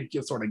to think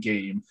sort of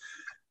game?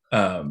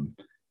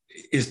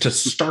 Is to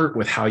start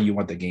with how you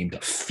want the game to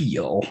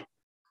feel,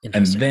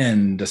 and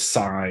then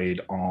decide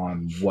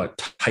on what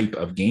type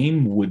of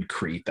game would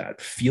create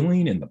that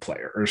feeling in the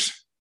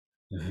players.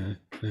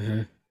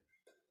 See,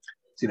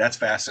 that's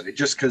fascinating.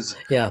 Just because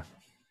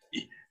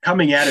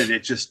coming at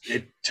it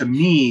to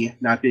me,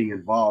 not being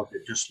involved,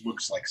 it just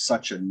looks like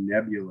such a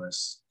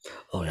nebulous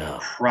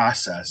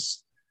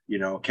process.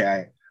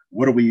 Okay,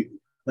 what do we,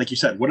 like you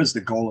said, what is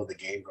the goal of the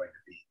game going to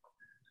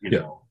be?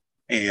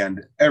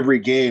 And every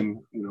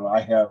game,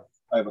 I have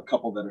a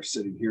couple that are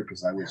sitting here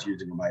because I was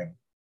using my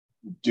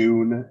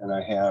Dune and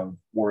I have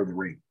War of the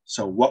Ring.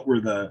 So what were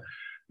the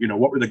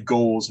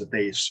goals that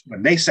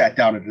when they sat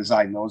down and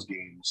designed those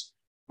games?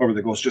 What were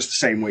the goals? Just the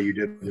same way you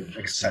did with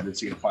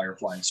Ascendancy and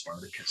Firefly and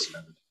Spartacus and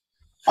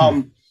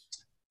everything.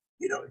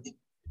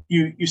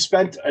 You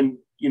spent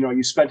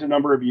a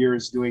number of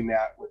years doing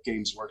that with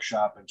Games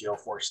Workshop and Gale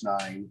Force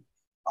 9.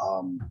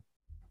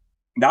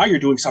 Now you're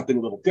doing something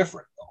a little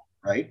different, though,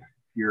 right?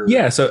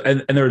 So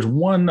and there's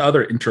one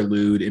other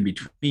interlude in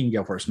between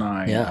Gale Force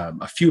 9.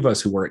 A few of us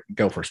who were at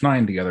Gale Force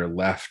 9 together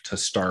left to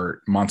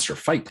start Monster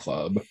Fight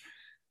Club.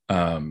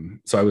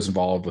 So I was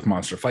involved with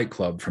Monster Fight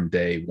Club from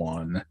day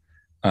one,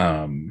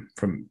 and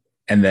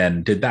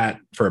then did that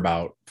for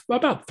about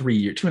 3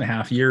 years,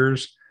 2.5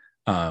 years.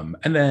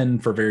 And then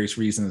for various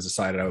reasons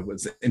decided I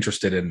was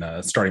interested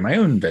in starting my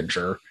own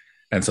venture.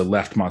 And so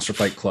left Monster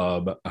Fight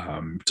Club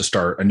to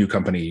start a new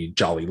company,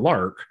 Jolly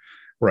Lark,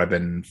 where I've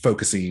been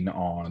focusing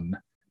on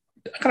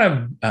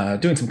kind of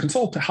doing some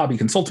hobby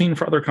consulting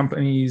for other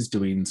companies,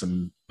 doing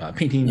some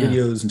painting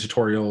videos and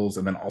tutorials,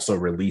 and then also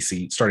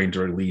starting to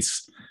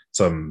release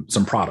some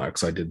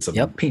products. I did some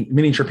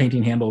miniature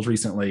painting handles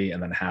recently,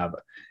 and then have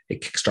a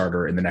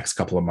Kickstarter in the next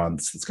couple of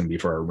months that's going to be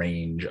for a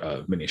range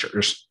of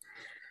miniatures.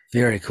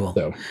 Very cool.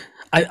 So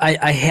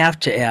I have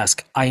to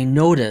ask, I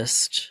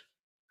noticed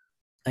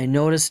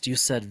you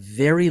said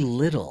very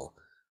little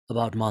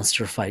about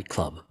Monster Fight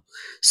Club.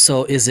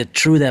 So is it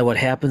true that what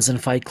happens in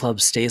Fight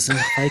Club stays in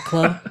Fight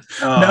Club?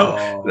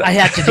 No, I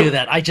had to do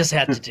that. I just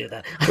had to do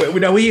that.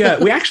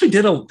 we actually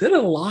did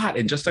a lot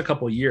in just a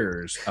couple of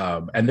years,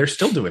 and they're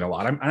still doing a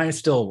lot. I'm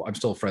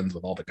still friends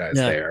with all the guys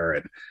there,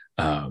 and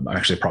I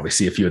actually probably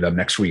see a few of them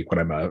next week when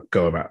I'm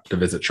going out to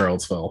visit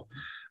Charlottesville.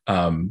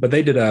 But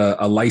they did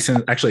a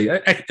license, actually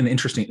an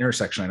interesting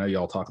intersection. I know you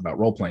all talk about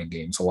role-playing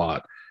games a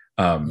lot.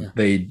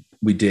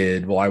 We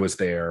did, while I was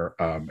there,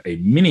 a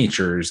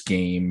miniatures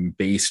game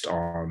based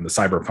on the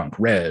Cyberpunk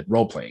Red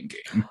role-playing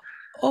game.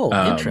 Oh,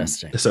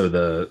 interesting. So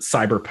the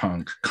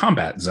Cyberpunk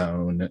Combat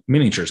Zone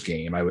miniatures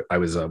game, I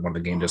was one of the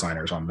game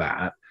designers on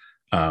that.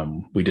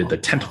 We did the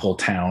Tentacle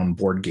Town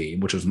board game,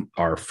 which was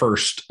our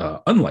first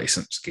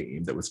unlicensed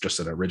game that was just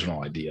an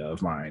original idea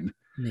of mine.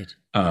 Neat.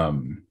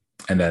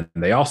 And then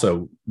they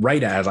also,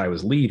 right as I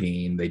was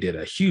leaving, they did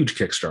a huge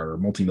Kickstarter,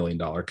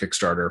 multi-million-dollar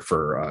Kickstarter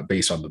for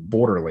based on the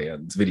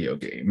Borderlands video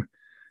game.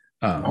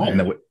 And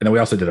then we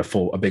also did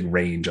a big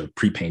range of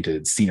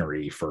pre-painted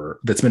scenery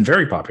that's been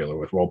very popular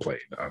with role playing.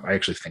 I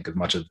actually think as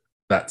much of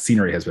that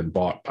scenery has been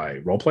bought by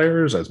role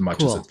players as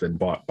much as it's been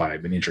bought by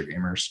miniature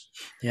gamers.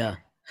 Yeah.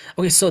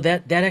 Okay, so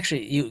that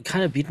actually, you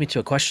kind of beat me to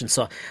a question.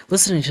 So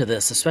listening to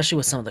this, especially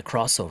with some of the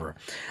crossover,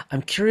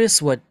 I'm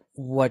curious what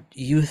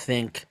you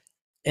think.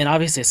 And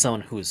obviously, as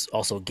someone who's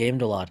also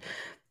gamed a lot,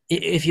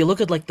 if you look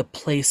at like the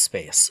play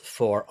space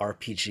for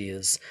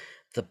RPGs,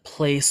 the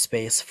play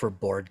space for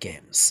board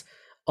games,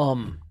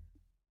 in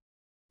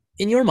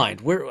your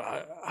mind,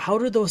 how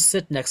do those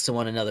sit next to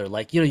one another?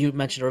 Like, you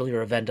mentioned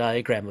earlier a Venn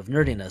diagram of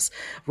nerdiness,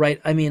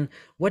 right? I mean,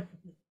 what's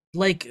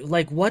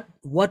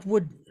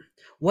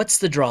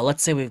the draw?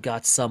 Let's say we've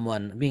got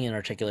someone, being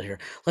inarticulate here,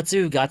 let's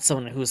say we've got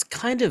someone who's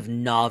kind of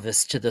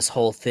novice to this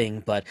whole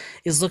thing, but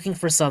is looking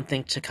for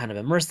something to kind of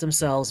immerse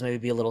themselves, maybe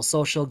be a little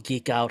social,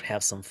 geek out,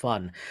 have some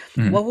fun.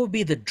 Mm-hmm. What would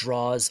be the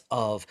draws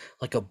of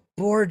like a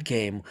board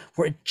game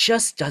where it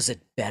just does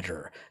it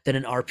better than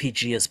an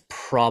RPG is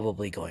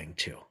probably going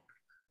to?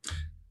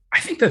 I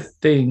think that's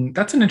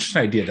an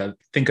interesting idea to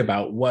think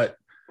about. What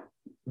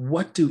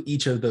do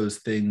each of those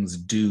things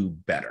do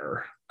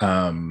better?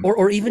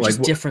 Or even like,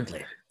 just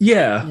differently.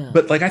 Yeah,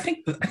 but like I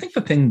think the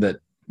thing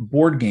that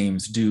board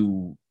games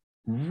do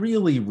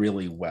really,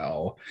 really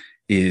well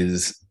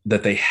is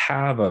that they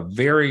have a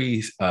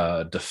very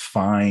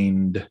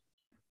defined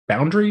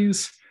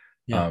boundaries,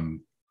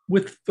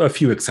 with a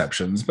few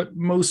exceptions. But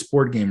most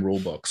board game rule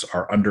books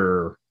are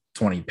under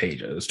 20 or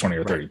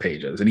 30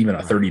 pages, and even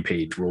a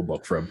 30-page rule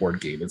book for a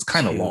board game is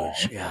kind of long.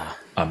 Yeah.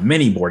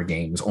 Many board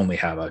games only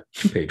have a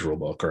 2-page rule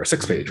book or a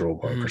 6-page rule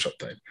book or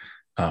something.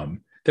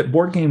 That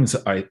board games,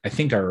 I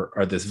think,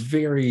 are this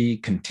very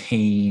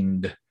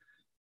contained,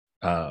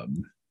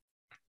 nugget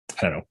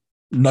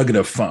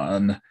of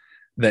fun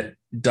that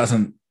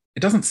doesn't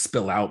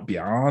spill out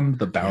beyond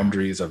the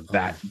boundaries of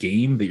that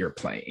game that you're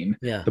playing.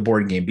 Yeah. The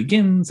board game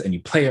begins and you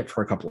play it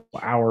for a couple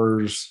of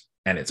hours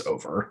and it's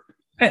over.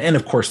 And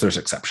of course, there's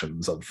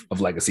exceptions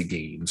of legacy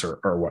games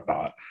or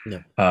whatnot.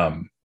 Yeah.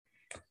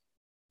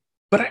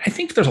 But I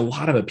think there's a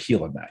lot of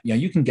appeal in that.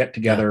 You can get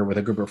together with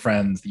a group of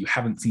friends that you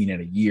haven't seen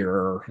in a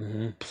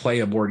year,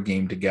 play a board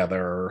game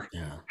together,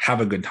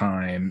 have a good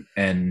time,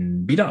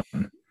 and be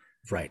done.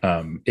 Right.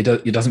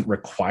 It doesn't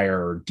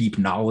require deep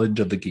knowledge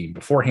of the game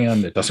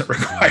beforehand. It doesn't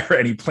require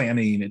any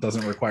planning. It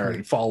doesn't require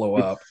any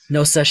follow-up.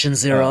 No session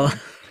zero.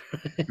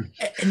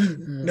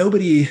 And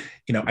nobody,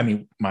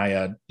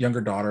 my younger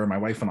daughter, my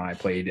wife and I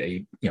played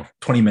a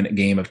 20-minute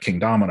game of King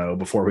Domino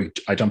before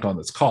I jumped on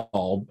this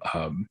call.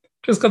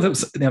 Just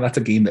because that's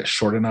a game that's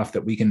short enough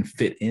that we can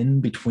fit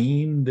in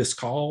between this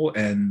call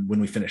and when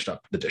we finished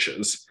up the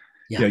dishes.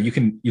 Yeah. You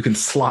can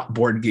slot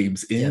board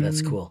games in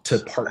that's cool. to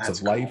parts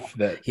of life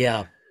that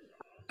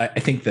I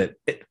think that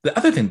the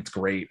other thing that's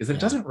great is that it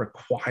doesn't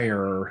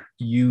require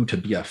you to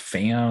be a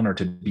fan or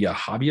to be a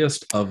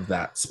hobbyist of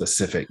that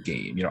specific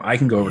game. I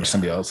can go over to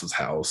somebody else's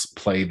house,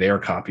 play their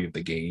copy of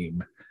the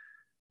game,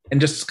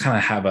 and just kind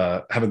of have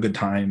a good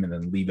time and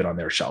then leave it on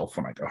their shelf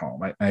when I go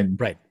home.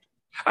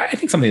 I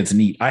think something that's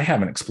neat. I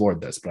haven't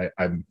explored this, but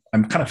I'm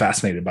kind of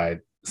fascinated by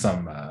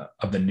some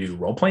of the new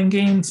role-playing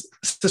games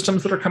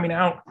systems that are coming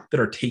out that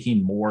are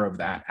taking more of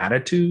that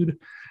attitude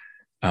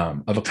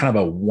of a kind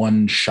of a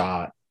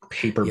one-shot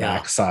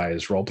paperback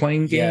size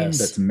role-playing game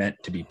that's meant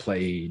to be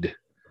played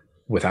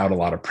without a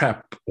lot of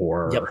prep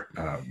or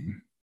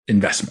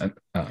investment.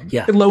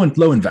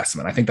 Low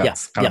investment. I think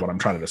that's kind of what I'm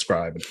trying to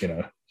describe.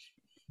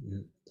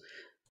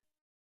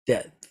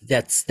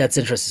 That's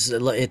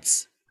interesting.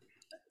 It's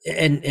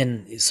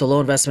and so low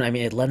investment. I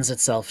mean, it lends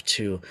itself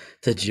to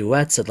the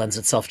duets. It lends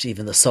itself to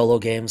even the solo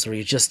games where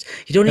you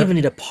don't even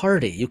need a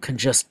party. You can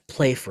just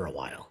play for a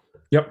while.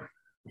 Yep.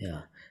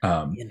 Yeah.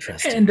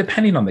 Interesting. And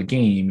depending on the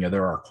game,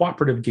 there are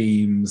cooperative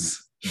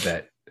games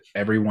that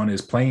everyone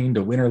is playing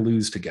to win or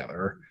lose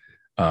together.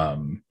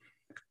 And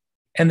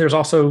there's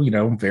also,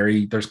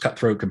 there's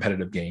cutthroat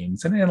competitive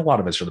games, and a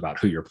lot of it's just about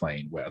who you're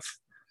playing with.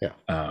 Yeah.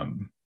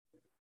 And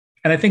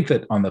I think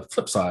that on the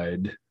flip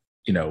side,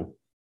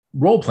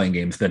 role-playing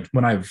games, that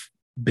when I've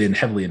been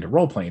heavily into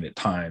role-playing at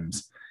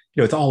times,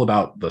 it's all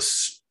about the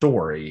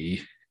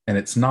story, and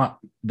it's not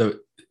the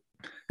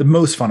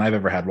most fun I've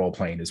ever had role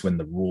playing is when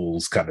the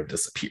rules kind of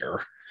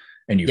disappear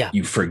and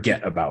you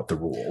forget about the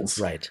rules.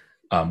 Right.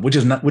 Which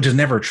is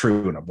never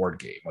true in a board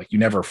game. Like, you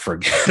never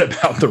forget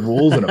about the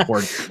rules in a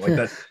board game. Like,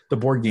 that the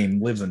board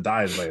game lives and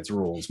dies by its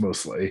rules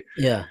mostly.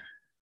 Yeah.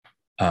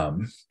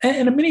 And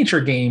in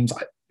miniature games,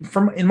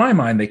 in my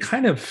mind, they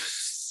kind of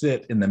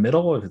sit in the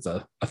middle. If it's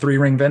a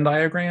 3-ring Venn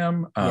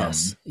diagram.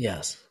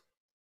 Yes.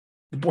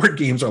 The board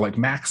games are like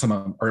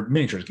maximum, or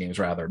miniatures games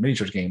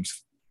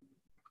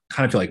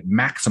kind of feel like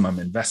maximum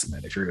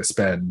investment. If you're going to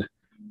spend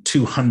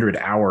 200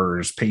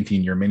 hours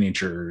painting your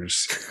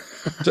miniatures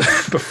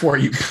before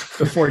you,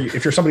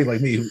 if you're somebody like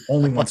me who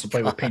only wants to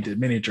play with painted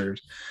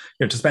miniatures,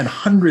 you have to spend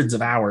hundreds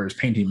of hours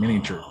painting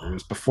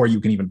miniatures before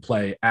you can even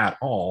play at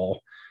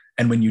all.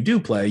 And when you do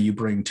play, you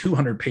bring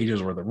 200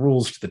 pages worth of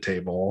rules to the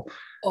table.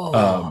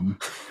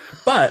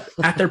 But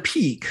at their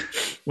peak,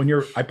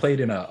 I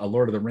played in a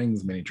Lord of the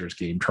Rings miniatures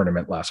game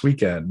tournament last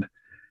weekend,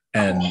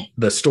 and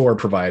the store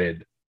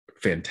provided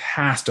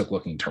fantastic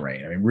looking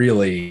terrain. I mean,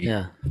 really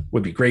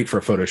would be great for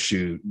a photo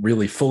shoot,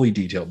 really fully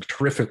detailed,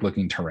 terrific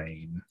looking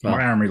terrain. Wow.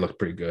 My army looked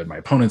pretty good. My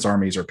opponent's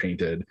armies are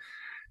painted.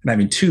 And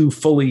having 2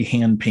 fully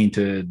hand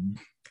painted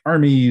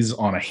armies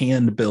on a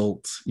hand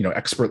built,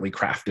 expertly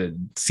crafted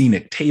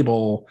scenic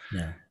table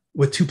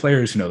with 2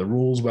 players who know the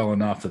rules well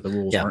enough that the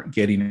rules aren't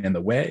getting in the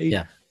way.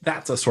 Yeah.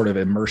 That's a sort of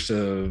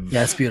immersive,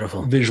 that's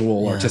beautiful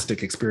visual,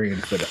 artistic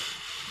experience that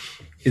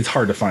is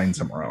hard to find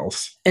somewhere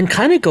else. And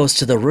kind of goes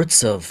to the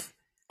roots of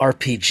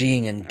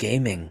RPGing and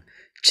gaming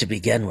to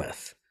begin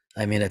with.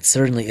 I mean, it's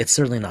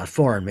certainly not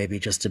foreign, maybe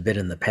just a bit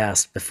in the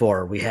past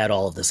before we had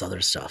all of this other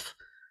stuff.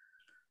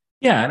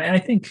 Yeah, and I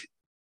think,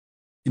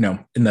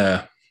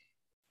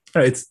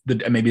 it's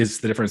the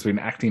difference between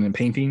acting and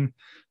painting,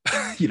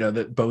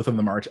 that both of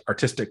them are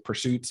artistic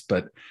pursuits,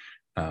 but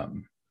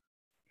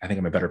I think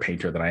I'm a better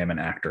painter than I am an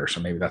actor, so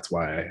maybe that's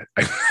why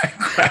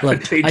I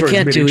Look, I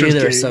can't do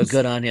either, games. So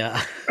good on you.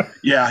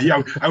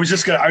 Yeah. I was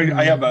just gonna.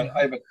 I have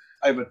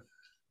a.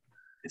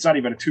 It's not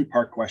even a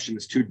 2-part question.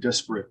 It's 2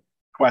 disparate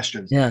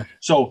questions. Yeah.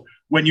 So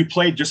when you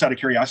played, just out of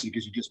curiosity,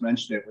 because you just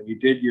mentioned it, when you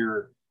did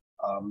your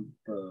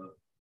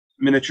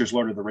miniatures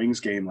Lord of the Rings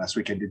game last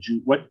weekend,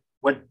 what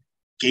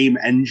game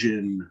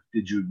engine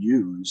did you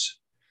use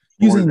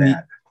for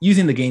that?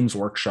 Using the Games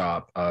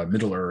Workshop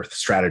Middle Earth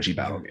strategy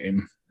battle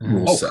game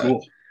rule set.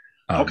 Cool.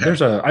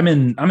 Okay. I'm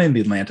in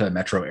the Atlanta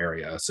metro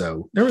area,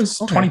 so there was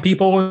 20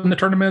 people in the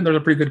tournament. There's a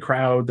pretty good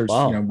crowd. There's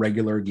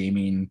regular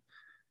gaming.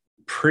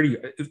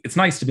 It's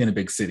nice to be in a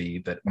big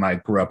city. That when I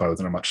grew up, I was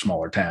in a much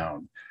smaller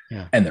town,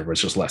 and there was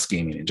just less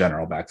gaming in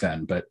general back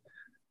then. But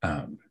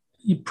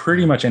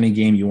pretty much any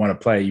game you want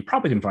to play, you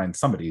probably can find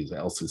somebody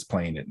else who's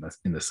playing it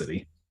in the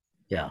city.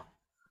 Yeah.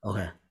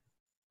 Okay.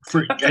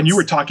 And you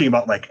were talking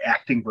about like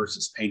acting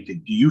versus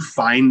painting. Do you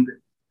find,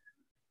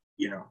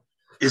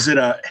 is it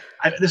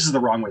this is the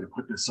wrong way to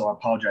put this, so I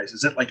apologize.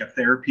 Is it like a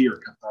therapy or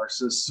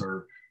catharsis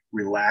or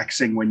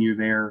relaxing when you're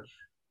there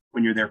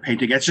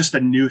painting? It's just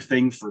a new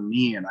thing for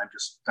me, and I'm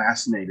just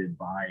fascinated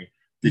by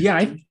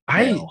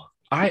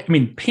I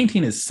mean,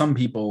 painting is some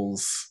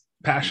people's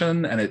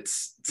passion and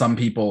it's some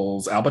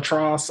people's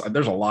albatross.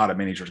 There's a lot of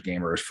miniatures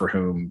gamers for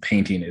whom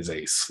painting is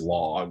a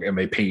slog, and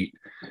they paint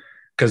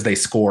because they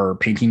score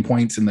painting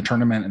points in the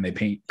tournament, and they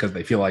paint because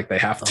they feel like they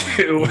have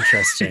to.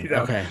 Interesting.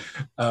 Okay.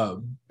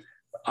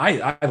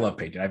 I love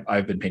painting.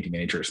 I've been painting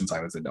miniatures since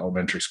I was in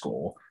elementary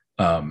school.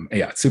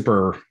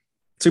 Super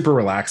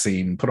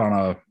relaxing. Put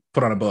on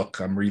a book.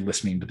 I'm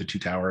re-listening to the Two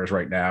Towers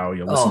right now.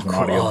 Listen to an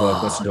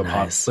audiobook, listen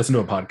to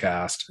a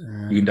podcast.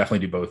 You can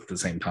definitely do both at the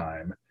same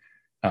time.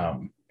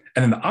 And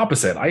then the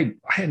opposite, I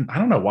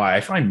don't know why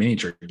I find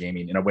miniature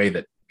gaming in a way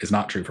that is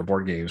not true for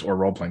board games or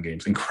role-playing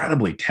games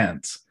incredibly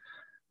tense.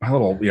 My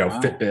little,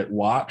 Fitbit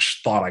watch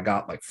thought I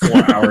got like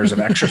 4 hours of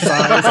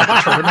exercise at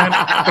the tournament,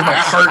 because my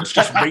heart's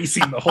just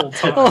racing the whole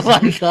time. Oh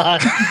my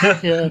god!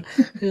 Yeah.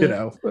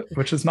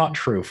 Which is not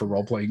true for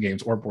role-playing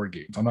games or board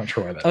games. I'm not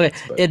sure why that. Okay,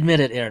 is, admit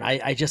it, Aaron.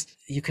 I just,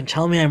 you can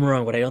tell me I'm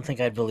wrong, but I don't think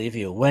I'd believe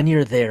you. When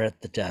you're there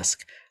at the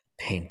desk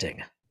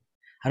painting,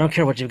 I don't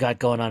care what you've got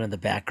going on in the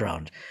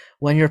background.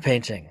 When you're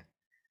painting,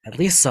 at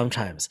least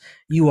sometimes,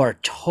 you are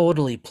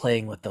totally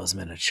playing with those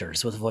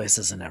miniatures with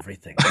voices and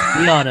everything.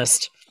 Be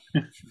honest.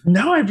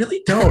 No, I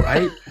really don't.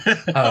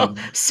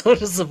 So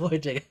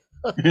disappointing.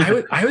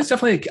 I was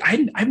definitely,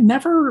 I've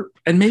never,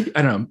 and maybe,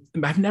 I don't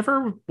know, I've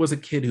never was a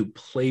kid who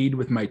played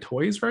with my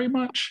toys very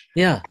much.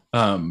 Yeah.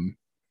 And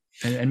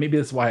maybe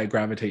that's why I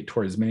gravitate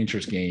towards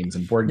miniatures games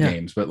and board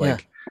games, but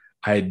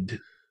I'd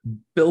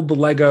build the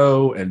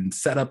Lego and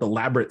set up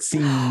elaborate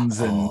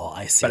scenes, and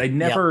I see. But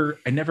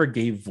I never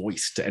gave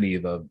voice to any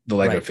of the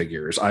Lego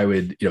figures. I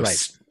would,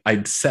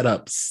 I'd set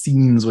up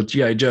scenes with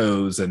G.I.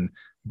 Joes and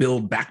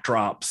build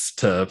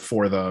backdrops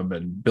for them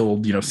and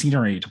build,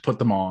 scenery to put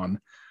them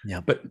on.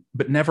 Yeah. But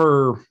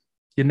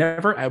you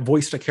never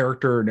voiced a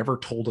character, never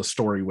told a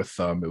story with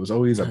them. It was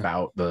always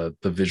about the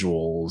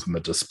visuals and the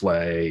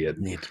display.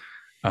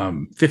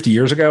 And 50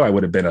 years ago, I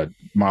would have been a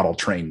model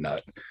train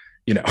nut,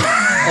 you know.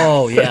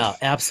 Oh yeah,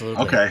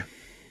 absolutely. Okay.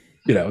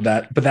 You know,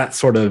 that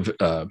sort of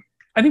I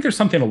think there's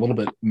something a little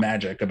bit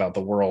magic about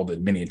the world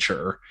in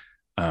miniature.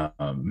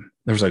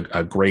 There's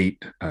a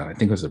great I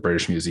think it was the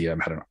British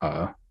Museum had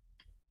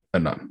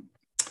an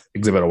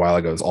exhibit a while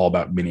ago. It's all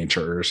about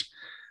miniatures.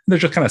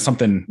 There's just kind of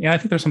something, I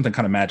think there's something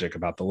kind of magic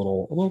about the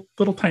little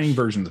tiny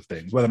versions of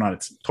things, whether or not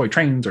it's toy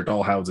trains or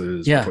doll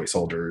houses or toy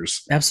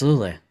soldiers.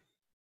 Absolutely.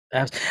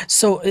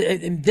 So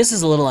this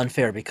is a little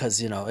unfair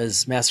because,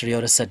 as Master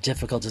Yoda said,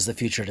 difficult is the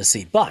future to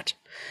see. But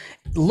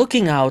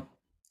looking out,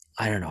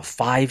 I don't know,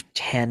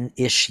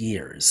 5-10-ish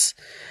years,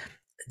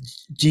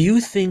 do you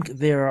think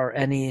there are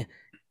any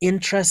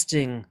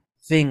interesting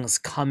things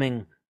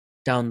coming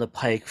down the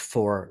pike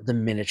for the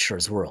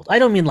miniatures world? I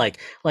don't mean like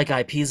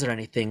IPs or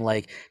anything.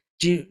 Like,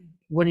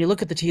 when you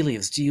look at the tea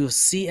leaves, do you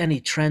see any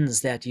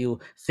trends that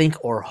you think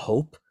or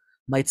hope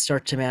might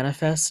start to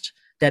manifest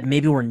that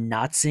maybe we're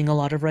not seeing a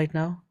lot of right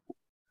now?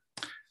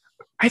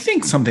 I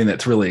think something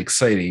that's really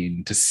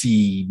exciting to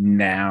see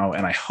now,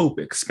 and I hope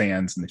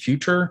expands in the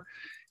future,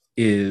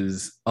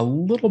 is a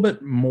little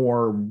bit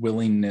more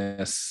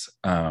willingness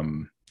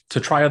to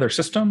try other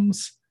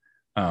systems.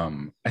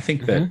 I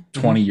think that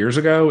 20 years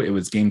ago, it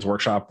was Games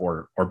Workshop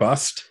or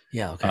bust.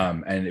 Yeah. Okay.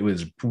 And it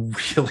was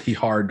really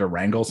hard to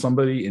wrangle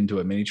somebody into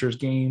a miniatures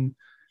game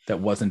that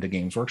wasn't a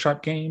Games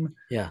Workshop game.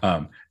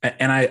 Yeah.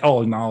 And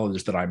I'll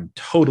acknowledge that I'm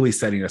totally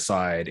setting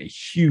aside a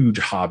huge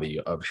hobby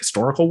of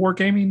historical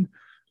wargaming.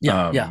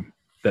 Yeah.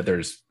 That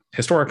there's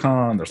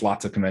Historicon, there's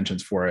lots of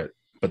conventions for it,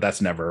 but that's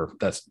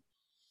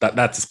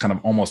kind of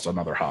almost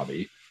another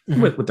hobby.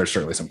 With there's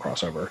certainly some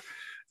crossover.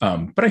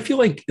 But I feel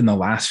like in the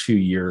last few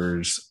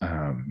years,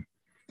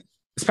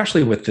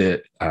 especially with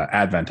the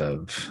advent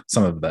of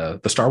some of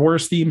the Star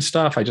Wars themed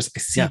stuff, I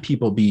see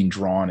people being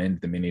drawn into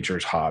the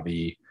miniatures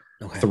hobby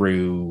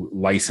through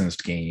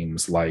licensed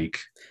games like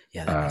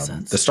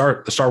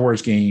the Star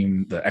Wars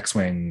game, the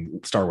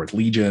X-Wing Star Wars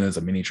Legion is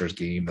a miniatures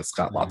game that's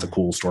got lots of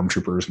cool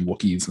stormtroopers and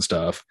Wookiees and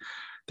stuff.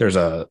 There's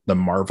the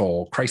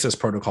Marvel Crisis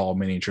Protocol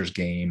miniatures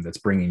game that's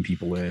bringing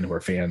people in who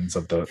are fans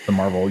of the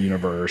Marvel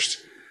universe.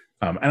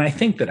 And I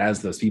think that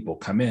as those people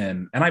come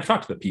in, and I've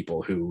talked to the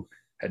people who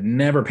had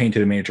never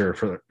painted a miniature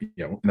for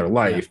in their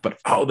life, but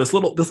this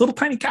little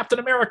tiny Captain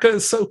America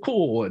is so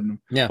cool, and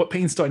what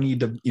paints do I need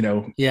to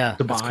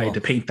to buy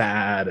to paint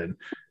that? And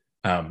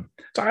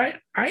so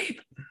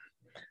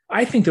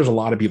I think there's a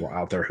lot of people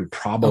out there who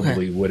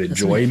probably would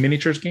enjoy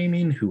miniatures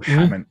gaming who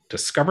haven't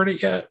discovered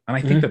it yet, and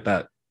I think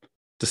that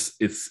just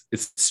it's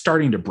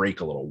starting to break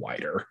a little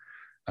wider.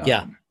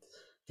 That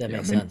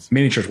makes sense.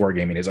 Miniatures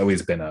wargaming has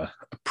always been a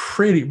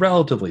pretty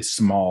relatively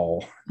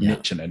small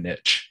niche in a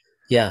niche.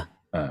 Yeah.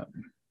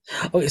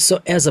 Okay,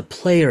 so as a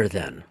player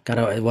then,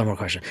 one more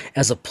question.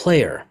 As a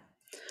player,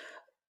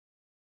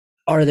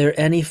 are there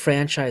any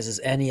franchises,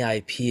 any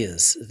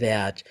IPs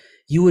that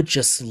you would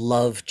just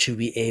love to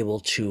be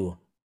able to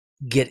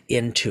get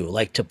into,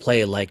 like to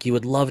play, like you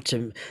would love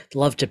to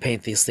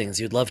paint these things,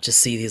 you'd love to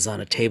see these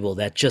on a table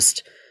that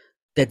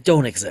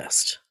don't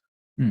exist?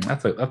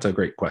 That's a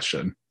great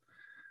question.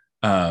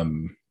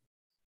 One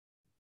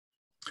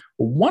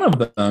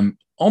of them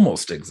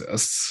almost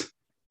exists,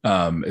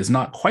 is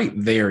not quite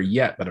there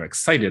yet, but I'm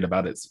excited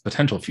about its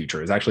potential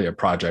future. Is actually a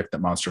project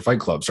that Monster Fight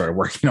Club started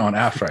working on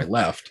after I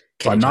left.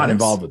 So I'm not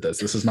involved with this.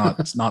 This is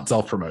not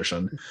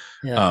self-promotion,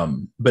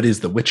 but is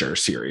the Witcher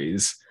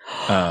series.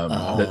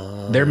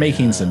 They're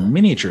making some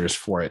miniatures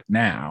for it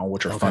now,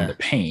 which are fun to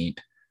paint,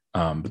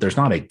 but there's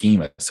not a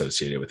game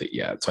associated with it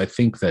yet. So I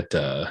think that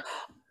a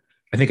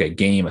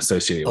game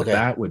associated with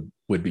that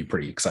would be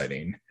pretty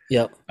exciting.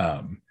 Yep.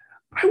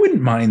 I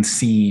wouldn't mind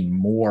seeing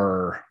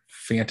more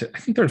I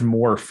think there's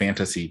more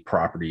fantasy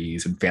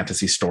properties and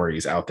fantasy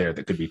stories out there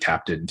that could be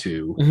tapped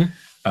into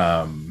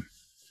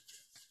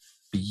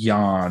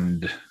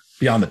beyond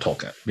the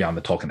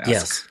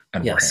Tolkien-esque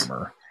and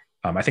Warhammer.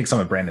 I think some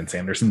of Brandon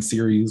Sanderson's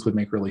series would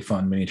make really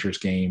fun miniatures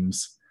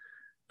games.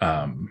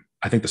 I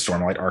think the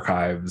Stormlight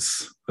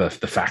Archives, the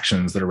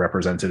factions that are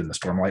represented in the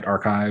Stormlight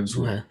Archives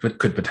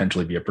could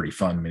potentially be a pretty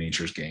fun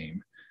miniatures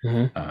game.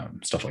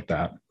 Stuff like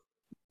that.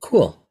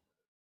 Cool.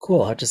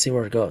 I'll have to see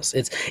where it goes.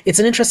 It's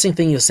an interesting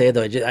thing you say,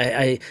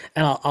 though.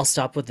 I'll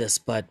stop with this,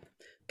 but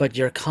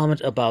your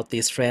comment about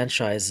these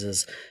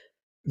franchises,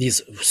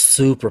 these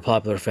super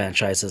popular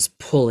franchises,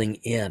 pulling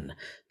in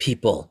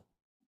people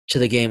to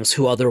the games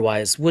who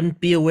otherwise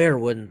wouldn't be aware,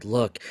 wouldn't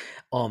look.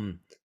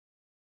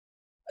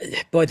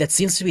 Boy, that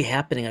seems to be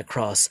happening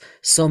across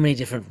so many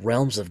different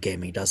realms of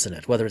gaming, doesn't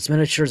it? Whether it's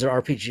miniatures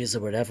or RPGs or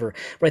whatever,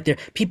 right there,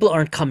 people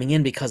aren't coming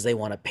in because they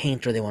want to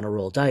paint or they want to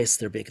roll dice.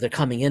 They're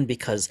coming in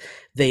because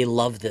they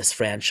love this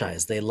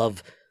franchise. They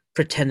love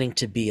pretending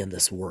to be in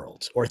this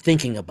world or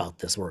thinking about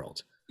this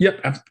world.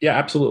 Yep. Yeah,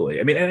 absolutely.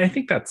 I mean, and I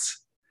think that's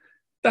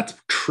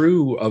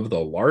true of the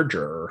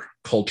larger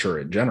culture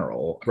in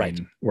general. Right. I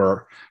mean,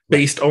 we're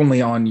based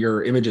only on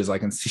your images I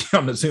can see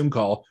on the Zoom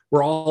call.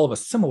 We're all of a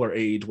similar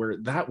age where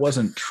that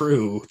wasn't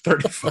true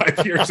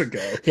 35 years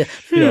ago. Yeah.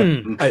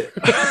 I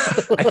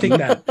think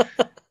that,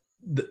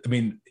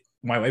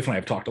 my wife and I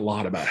have talked a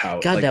lot about how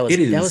God, like,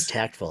 that was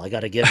tactful. I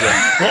got to give you.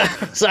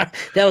 Sorry,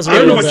 that was. I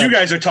don't know what you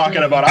guys are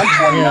talking about.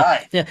 I'm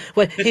 29. Yeah.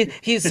 Well,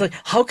 he's like,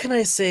 how can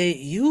I say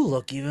you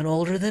look even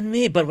older than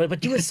me?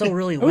 But you were so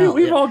really well.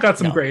 We've all got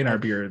some gray in our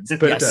beards,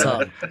 but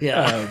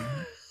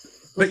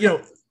but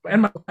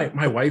and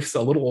my wife's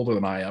a little older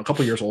than I am, a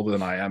couple of years older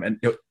than I am, and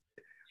it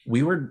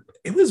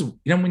was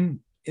when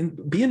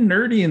being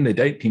nerdy in the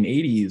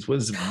 1980s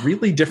was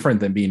really different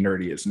than being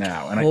nerdy is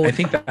now, and I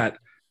think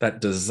that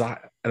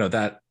desire,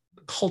 that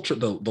culture,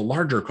 the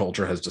larger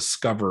culture has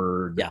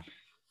discovered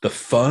the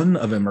fun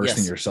of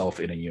immersing yourself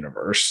in a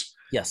universe.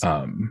 Yes.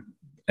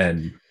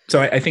 And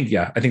so I think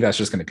that's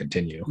just going to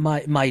continue.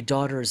 My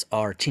daughters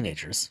are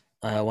teenagers.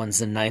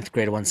 One's in 9th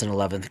grade, one's in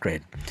 11th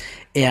grade.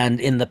 And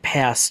in the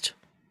past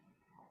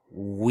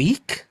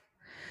week,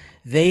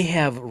 they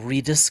have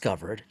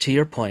rediscovered, to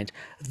your point,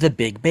 The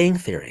Big Bang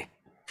Theory.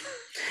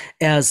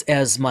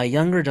 As my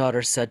younger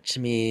daughter said to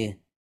me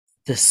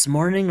this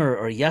morning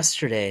or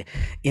yesterday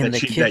in the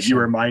kitchen, that you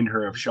remind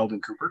her of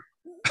Sheldon Cooper.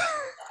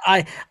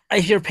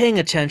 If you're paying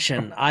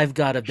attention, I've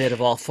got a bit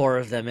of all four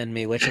of them in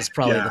me, which is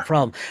probably the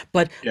problem.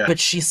 But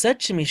she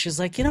said to me, she's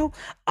like,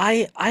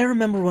 I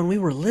remember when we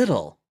were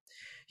little,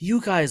 you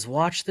guys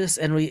watched this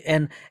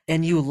and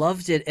you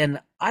loved it, and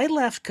I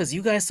laughed because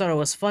you guys thought it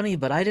was funny,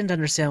 but I didn't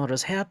understand what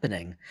was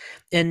happening.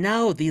 And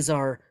now these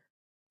are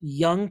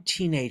young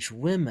teenage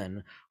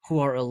women who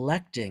are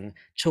electing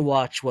to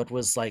watch what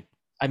was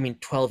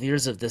 12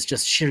 years of this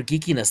just sheer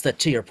geekiness that,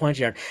 to your point,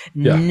 Jared,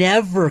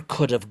 never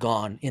could have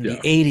gone in the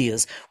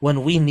 80s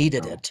when we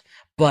needed it.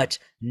 But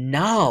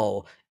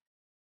now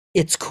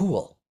it's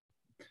cool.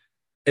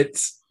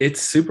 It's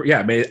super. Yeah.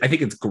 I mean, I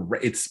think it's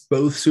great. It's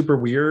both super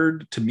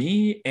weird to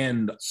me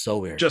and so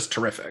weird, just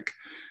terrific.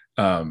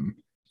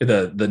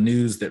 The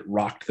news that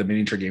rocked the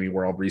miniature gaming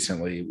world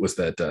recently was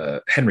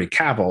that Henry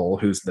Cavill,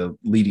 who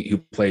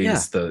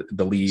plays the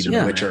lead in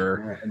The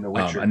Witcher,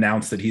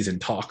 announced that he's in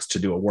talks to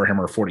do a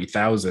Warhammer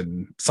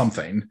 40,000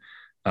 something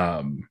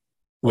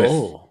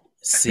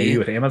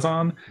with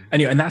Amazon,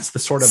 and that's the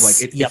sort of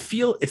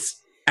it's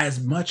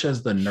as much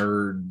as the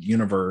nerd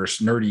universe,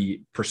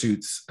 nerdy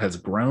pursuits has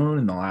grown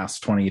in the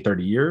last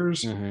 20-30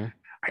 years. Mm-hmm.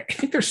 I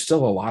think there's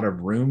still a lot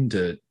of room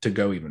to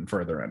go even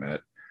further in it.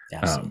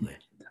 Absolutely.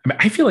 I mean,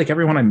 I feel like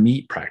everyone I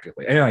meet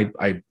practically, and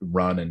I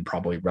run in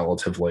probably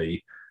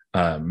relatively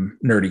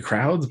nerdy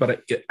crowds,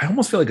 but I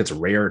almost feel like it's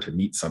rare to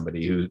meet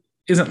somebody who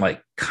isn't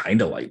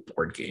kind of like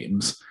board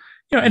games,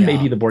 and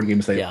maybe the board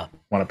games they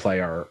want to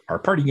play are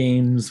party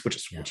games, which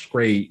is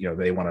great.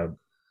 They want to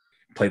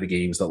play the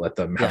games that let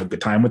them have a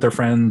good time with their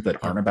friends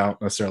that aren't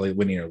about necessarily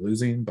winning or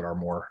losing, but are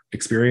more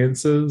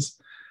experiences.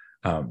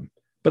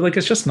 But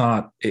it's just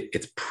not,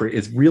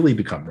 it's really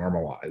become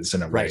normalized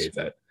in a way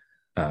that,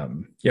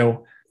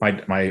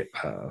 my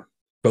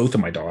both of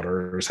my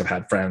daughters have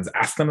had friends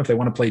ask them if they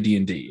want to play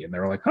D&D, and they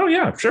were like, "Oh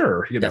yeah,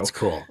 sure." That's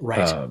cool,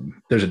 right?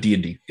 There's a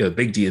D&D, a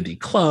big D&D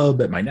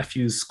club at my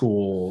nephew's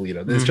school.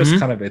 There's just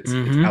kind of it's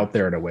out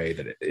there in a way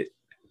that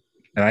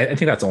and I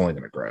think that's only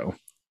going to grow.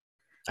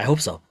 I hope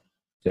so.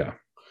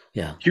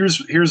 Yeah.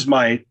 Here's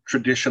my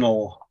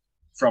traditional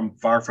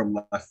far from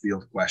left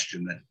field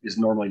question that is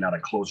normally not a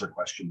closer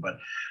question, but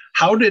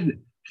how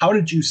did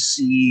you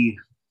see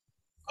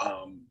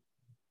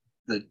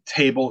the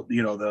table,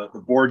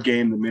 the board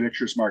game, the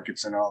miniatures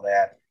markets and all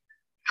that?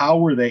 How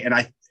were they, and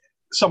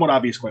somewhat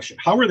obvious question,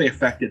 how were they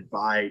affected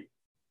by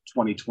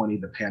 2020,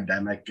 the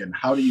pandemic, and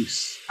how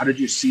did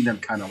you see them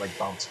kind of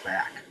bounce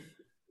back?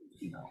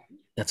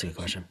 That's a good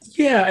question.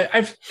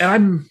 Yeah,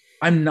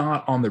 I'm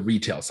not on the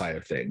retail side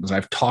of things.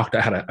 I've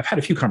had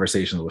a few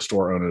conversations with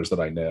store owners that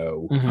I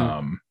know,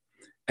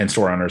 and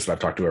store owners that I've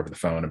talked to over the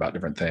phone about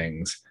different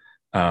things.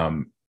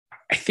 I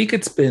think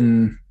it's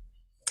been,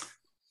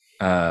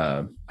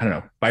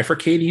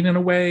 bifurcating in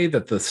a way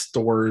that the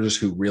stores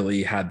who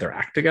really had their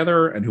act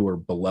together and who were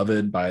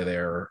beloved by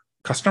their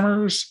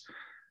customers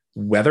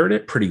weathered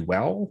it pretty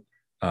well.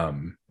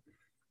 And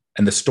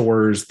the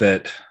stores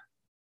that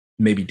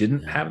maybe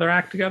didn't have their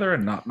act together,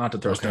 and not to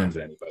throw stones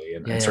at anybody,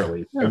 and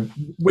certainly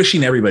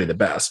wishing everybody the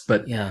best,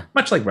 but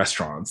much like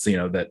restaurants,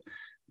 that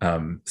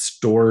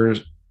stores,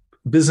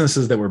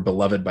 businesses that were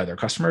beloved by their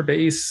customer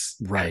base,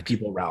 right?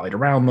 People rallied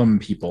around them.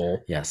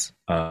 People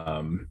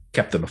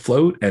kept them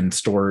afloat, and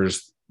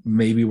stores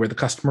maybe where the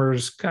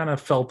customers kind of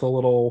felt a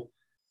little,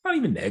 not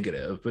even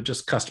negative, but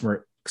just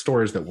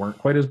stores that weren't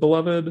quite as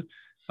beloved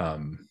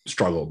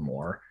struggled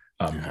more.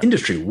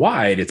 Industry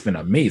wide, it's been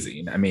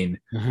amazing. I mean,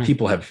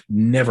 people have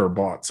never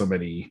bought so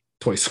many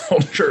toy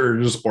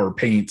soldiers or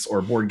paints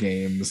or board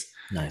games.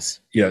 Nice.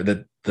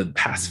 The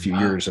past few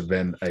years have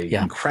been an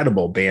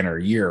incredible banner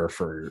year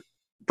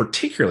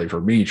particularly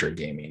for miniature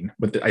gaming.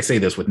 I say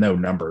this with no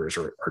numbers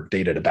or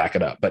data to back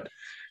it up, but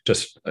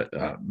just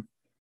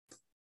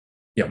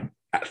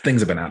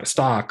things have been out of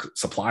stock.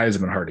 Supplies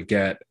have been hard to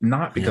get,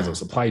 not because of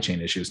supply chain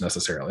issues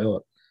necessarily,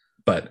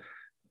 but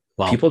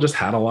people just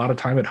had a lot of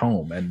time at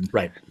home. And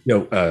Brad,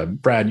 you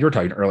were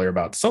talking earlier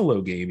about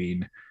solo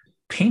gaming.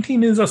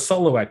 painting is a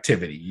solo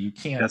activity. You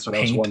can't. That's what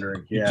I was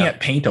wondering. Yeah. You can't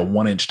paint a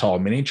 1-inch tall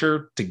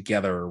miniature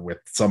together with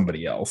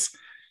somebody else.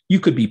 You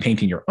could be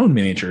painting your own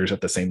miniatures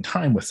at the same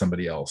time with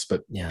somebody else,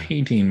 but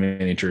painting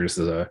miniatures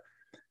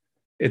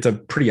it's a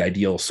pretty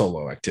ideal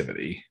solo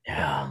activity.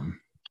 Yeah.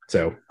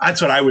 So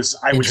that's what I was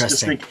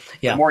just thinking.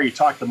 The more you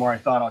talk, the more I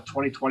thought,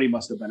 2020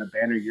 must have been a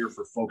banner year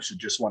for folks who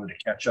just wanted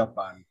to catch up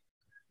on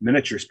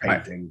miniatures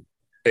painting.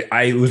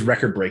 It was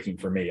record breaking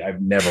for me. I've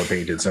never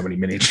painted so many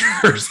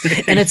miniatures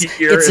and it's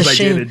a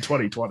shame. I did in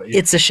 2020.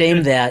 It's a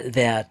shame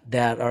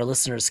that our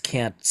listeners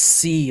can't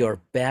see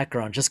your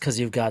background, just because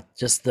you've got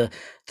just the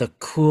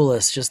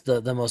coolest, just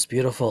the most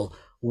beautiful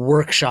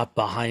workshop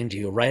behind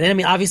you, right? And I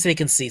mean, obviously they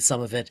can see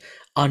some of it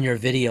on your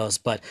videos,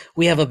 but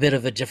we have a bit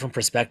of a different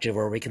perspective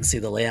where we can see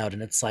the layout,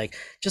 and it's like,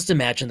 just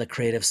imagine the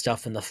creative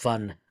stuff and the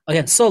fun,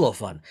 again, solo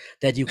fun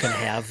that you can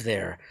have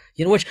there.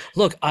 Which,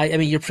 look, I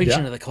mean, you're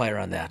preaching to the choir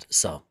on that,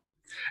 so.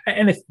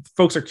 And if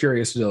folks are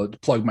curious to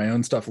plug my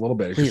own stuff a little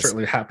bit, Please. you're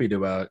certainly happy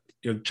to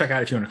check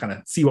out if you want to kind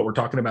of see what we're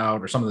talking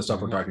about or some of the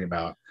stuff we're talking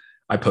about.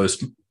 I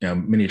post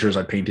miniatures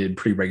I painted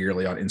pretty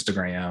regularly on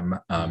Instagram,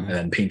 and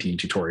then painting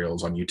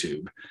tutorials on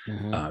YouTube.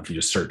 If you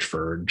just search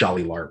for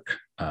Jolly Lark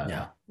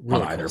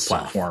really on either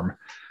platform.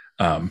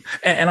 And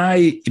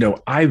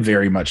I'm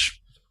very much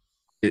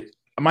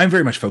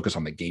focused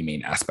on the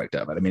gaming aspect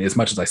of it. I mean, as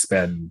much as I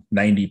spend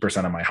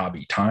 90% of my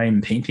hobby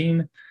time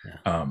painting,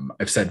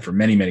 I've said for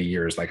many, many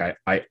years, like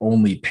I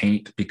only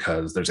paint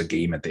because there's a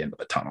game at the end of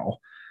the tunnel.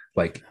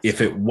 Like if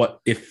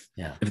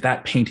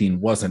that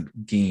painting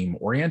wasn't game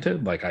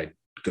oriented, like I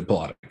could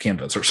pull out a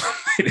canvas or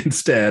something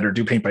instead, or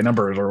do paint by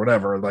numbers or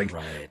whatever,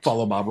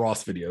 follow Bob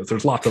Ross videos.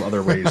 There's lots of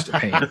other ways to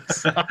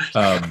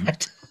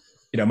paint.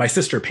 My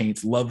sister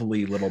paints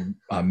lovely little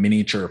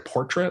miniature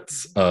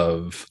portraits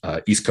of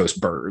East Coast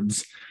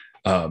birds.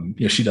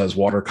 She does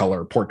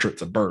watercolor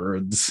portraits of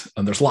birds,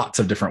 and there's lots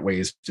of different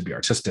ways to be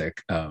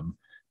artistic.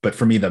 But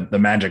for me, the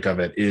magic of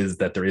it is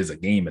that there is a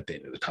game at the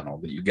end of the tunnel,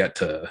 that you get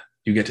to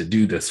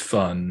do this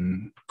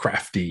fun,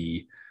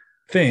 crafty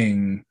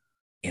thing,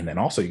 and then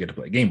also you get to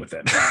play a game with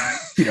it.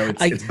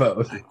 It's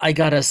both. I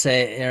gotta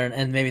say, Aaron,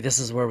 and maybe this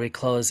is where we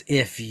close.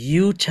 If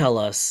you tell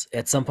us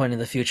at some point in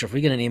the future, if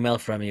we get an email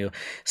from you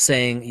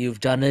saying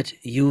you've done it,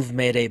 you've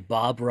made a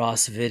Bob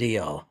Ross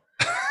video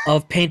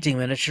of painting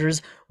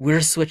miniatures, we're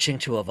switching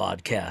to a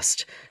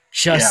vodcast.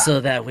 So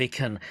that we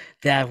can,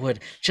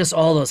 just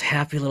all those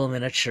happy little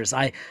miniatures.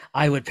 I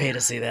would pay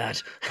to see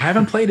that. I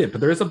haven't played it, but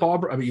there is a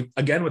Bob. I mean,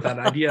 again, with that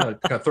idea,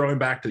 throwing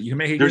back to, you can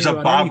make a there's game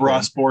a Bob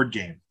Ross board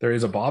game. There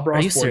is a Bob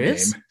Ross board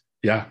serious? game.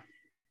 Yeah.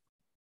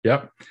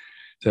 Yep.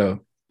 So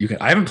you can.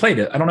 I haven't played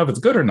it. I don't know if it's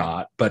good or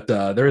not, but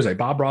there is a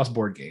Bob Ross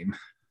board game.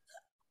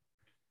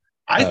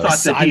 I thought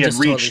that he had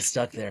reached. Totally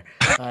stuck there.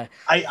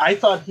 I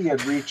thought he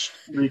had reached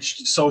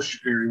social.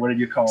 What did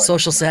you call it?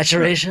 Social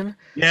saturation.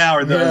 Yeah,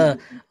 or the.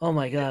 Oh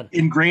my God!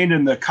 Ingrained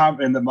in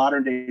the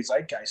modern day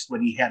zeitgeist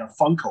when he had a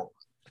Funko.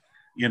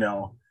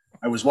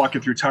 I was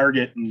walking through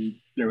Target and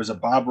there was a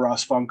Bob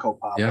Ross Funko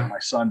Pop, and my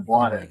son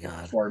bought it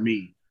for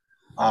me.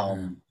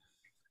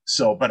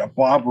 But a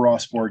Bob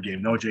Ross board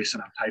game. No, Jason,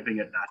 I'm typing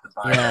it not to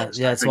buy it.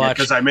 Let's watch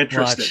because I'm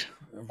interested.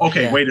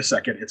 Okay, wait a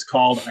second. It's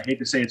called. I hate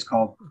to say it's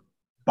called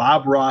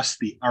Bob Ross: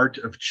 The Art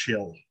of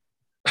Chill.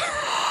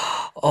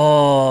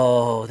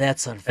 Oh,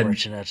 that's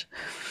unfortunate.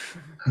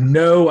 And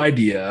no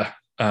idea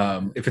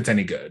if it's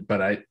any good,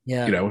 but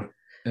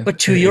but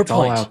to your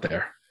point, all out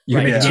there. You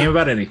can make a game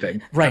about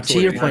anything. Right.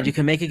 Absolutely. To your point, you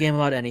can make a game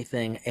about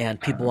anything, and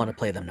people want to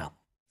play them now.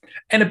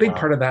 And a big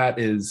part of that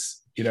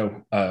is,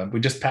 we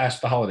just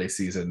passed the holiday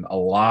season. A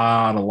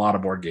lot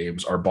of board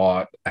games are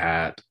bought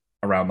at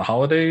around the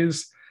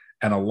holidays,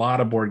 and a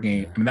lot of board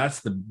games. I mean,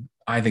 that's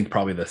I think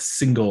probably the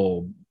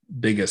single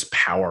biggest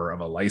power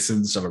of a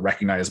license, of a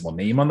recognizable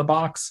name on the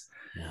box,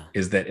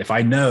 is that if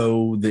I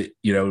know that,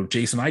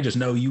 Jason, I just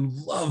know you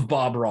love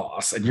Bob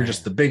Ross and you're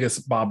just the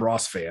biggest Bob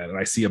Ross fan, and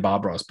I see a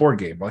Bob Ross board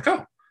game, I'm like,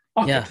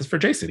 I'll get this for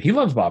Jason. He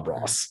loves Bob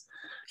Ross.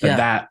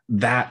 And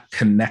that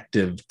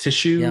connective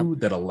tissue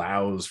that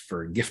allows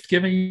for gift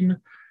giving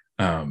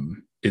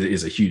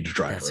is a huge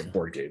driver of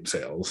board game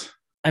sales.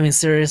 I mean,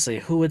 seriously,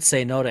 who would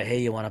say no to, hey,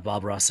 you want a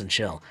Bob Ross and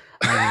chill?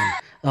 I mean,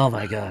 oh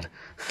my God.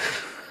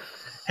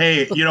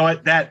 Hey, you know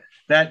what? That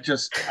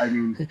just, I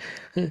mean,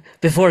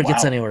 before it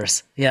gets any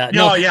worse. Yeah.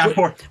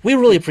 We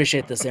really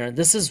appreciate this, Aaron.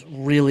 This is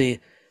really,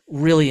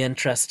 really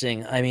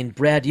interesting. I mean,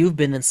 Brad, you've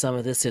been in some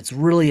of this. It's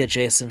really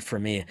adjacent for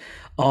me.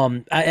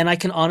 And I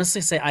can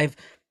honestly say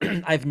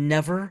I've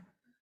never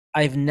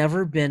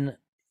been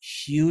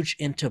huge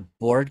into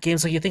board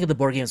games. Like, you think of the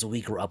board games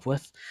we grew up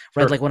with,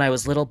 right? Sure. Like when I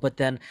was little, but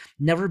then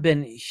never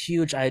been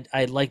huge.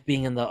 I like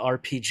being in the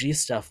RPG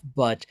stuff,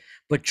 but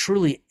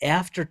truly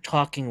after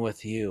talking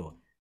with you,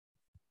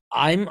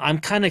 I'm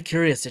kind of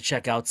curious to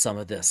check out some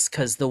of this,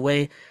 because the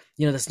way,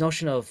 this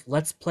notion of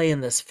let's play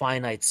in this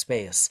finite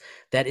space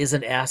that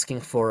isn't asking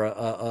for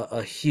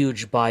a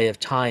huge buy of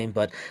time,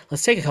 but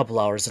let's take a couple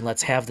hours and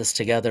let's have this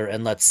together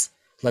and let's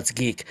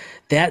geek.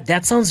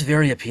 That sounds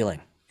very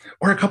appealing.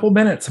 Or a couple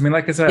minutes. I mean,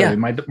 like I said,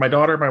 my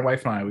daughter, my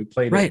wife, and I, we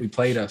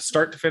played a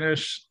start to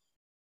finish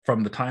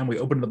from the time we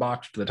opened the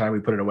box to the time we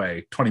put it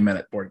away,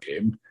 20-minute board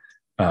game.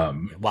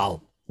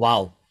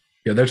 Wow.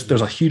 There's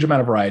a huge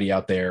amount of variety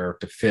out there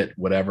to fit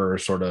whatever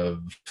sort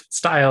of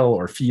style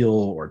or feel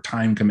or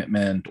time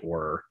commitment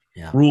or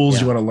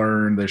rules you want to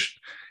learn.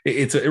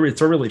 It's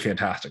a really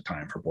fantastic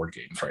time for board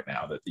games right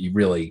now that you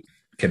really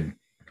can.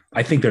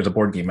 I think there's a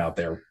board game out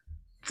there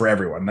for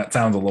everyone. That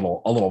sounds a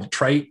little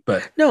trite,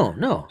 but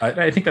no,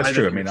 I think that's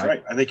true.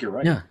 I think you're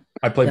right. Yeah.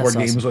 I play board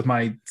games with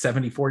my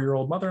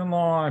 74-year-old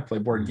mother-in-law. I play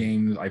board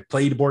games. I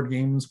played board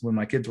games when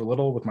my kids were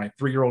little with my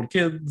 3-year-old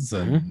kids,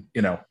 and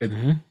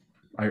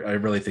I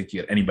really think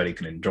anybody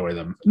can enjoy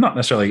them. Not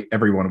necessarily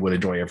everyone would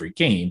enjoy every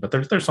game, but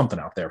there's something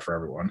out there for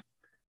everyone.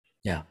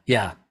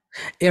 Yeah.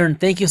 Aaron,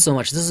 thank you so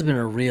much. This has been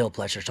a real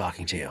pleasure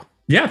talking to you.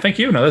 Yeah, thank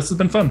you. No, this has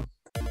been fun.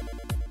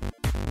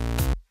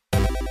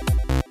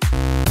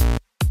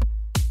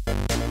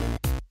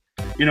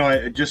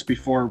 Just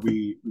before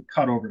we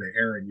cut over to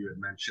Aaron, you had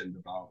mentioned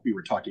we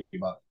were talking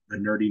about the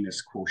nerdiness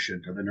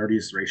quotient or the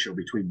nerdiness ratio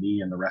between me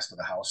and the rest of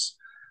the house.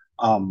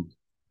 I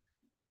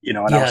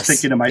was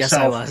thinking to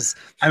myself,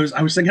 I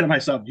was thinking to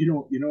myself,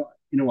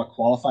 what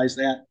qualifies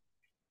that?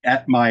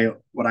 At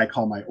what I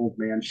call my old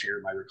man chair,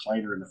 my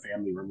recliner in the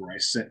family room where I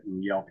sit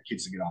and yell at the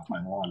kids to get off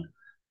my lawn.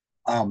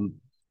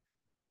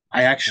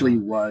 I actually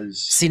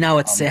was. See, now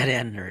it's sad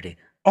and nerdy.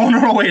 Oh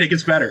no! Wait, it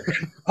gets better.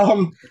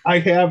 I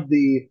have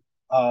the.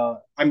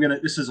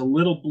 This is a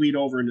little bleed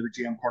over into the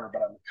jam corner,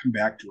 but I'm gonna come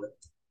back to it.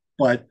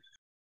 But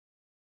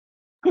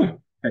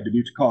had to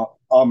mute to cough.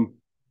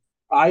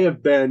 I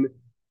have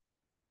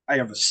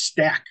a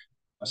stack,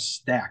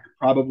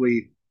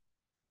 probably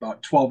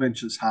about 12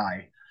 inches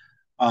high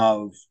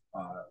of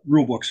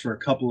rule books for a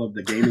couple of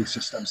the gaming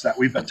systems that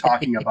we've been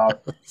talking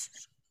about,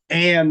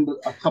 and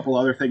a couple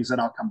other things that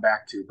I'll come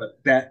back to. But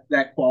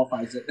that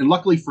qualifies it. And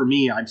luckily for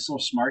me, I'm so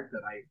smart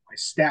that I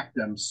stacked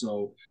them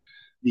so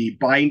the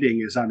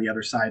binding is on the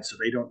other side, so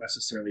they don't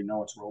necessarily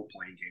know it's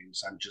role-playing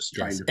games. I'm just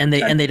trying to and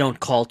they don't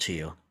call to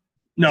you.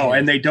 No,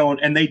 and they don't,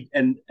 and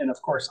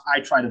of course I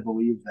try to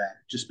believe that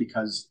just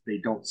because they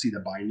don't see the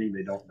binding,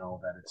 they don't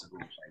know that it's a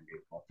role-playing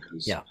game book.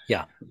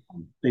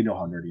 They know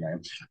how nerdy I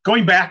am.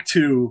 Going back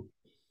to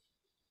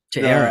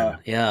Aaron,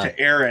 to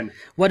Aaron.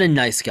 What a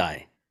nice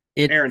guy.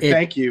 Aaron,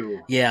 thank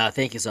you. Yeah,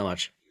 thank you so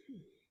much.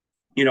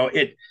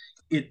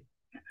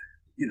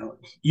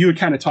 You had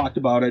kind of talked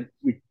about it.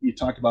 You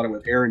talked about it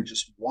with Aaron,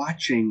 just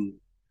watching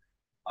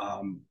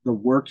the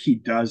work he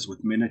does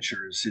with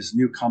miniatures, his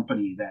new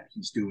company that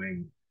he's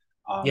doing,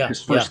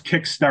 his first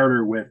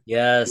Kickstarter with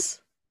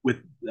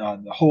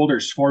the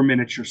holders for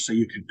miniatures so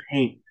you can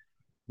paint,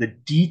 the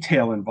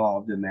detail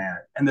involved in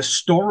that, and the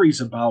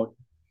stories about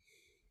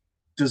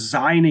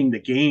designing the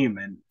game.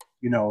 And,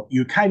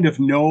 you kind of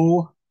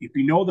know, if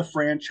you know the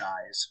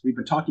franchise, we've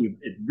been talking,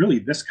 really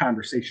this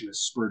conversation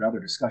has spurred other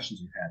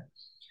discussions we've had.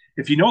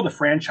 If you know the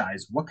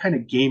franchise, what kind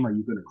of game are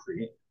you going to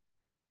create?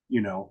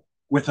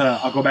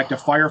 I'll go back to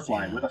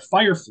Firefly. With a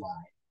Firefly,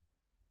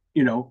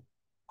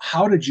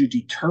 how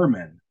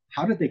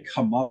did they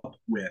come up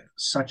with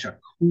such a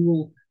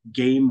cool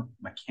game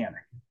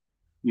mechanic?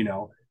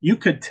 You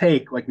could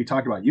take, like we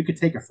talked about, you could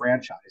take a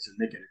franchise and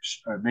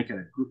make it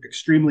an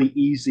extremely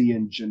easy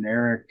and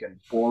generic and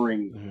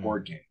boring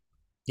board game.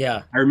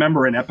 Yeah. I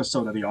remember an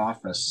episode of The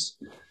Office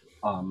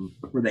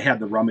where they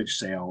had the rummage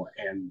sale,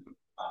 and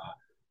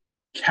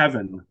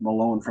Kevin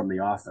Malone from The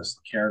Office,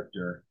 the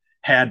character,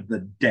 had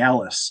the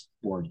Dallas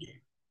board game,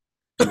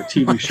 the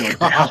TV show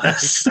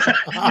Dallas.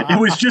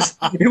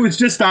 It was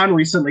just on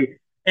recently.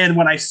 And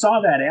when I saw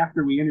that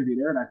after we interviewed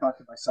Aaron, I thought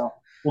to myself,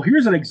 well,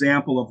 here's an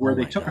example of where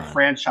they took a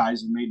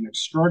franchise and made an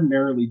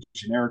extraordinarily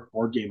generic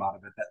board game out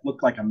of it that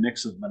looked like a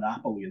mix of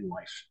Monopoly and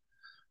Life,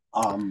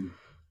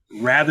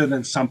 rather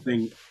than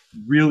something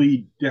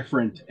really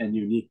different and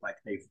unique like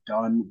they've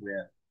done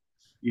with,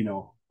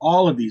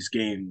 all of these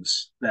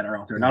games that are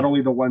out there, not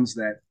only the ones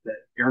that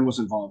Aaron was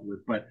involved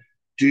with, but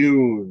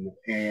Dune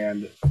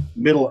and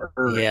Middle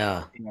Earth,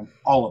 and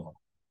all of them.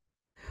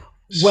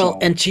 Well,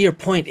 and to your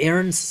point,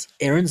 Aaron's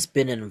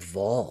been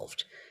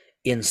involved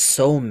in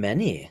so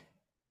many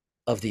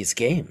of these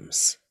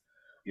games.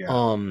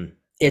 Yeah.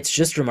 It's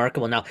just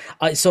remarkable. Now,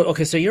 so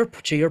to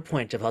your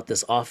point about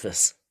this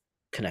Office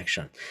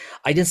connection,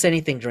 I didn't say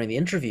anything during the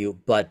interview,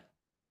 but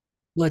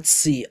let's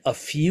see, a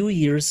few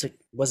years,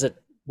 was it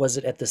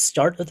at the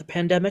start of the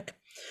pandemic?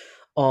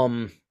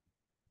 I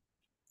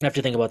have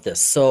to think about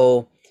this.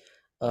 So,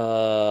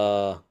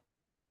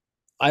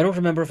 I don't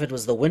remember if it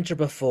was the winter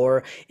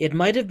before. It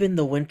might have been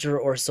the winter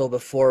or so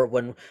before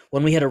when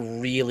we had a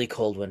really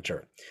cold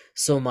winter.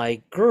 So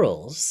my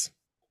girls,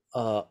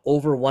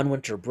 over one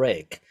winter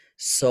break.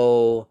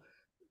 So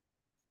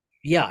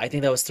yeah, I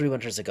think that was 3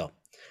 winters ago.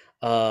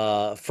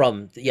 That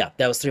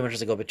was 3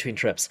 winters ago between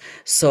trips.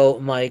 So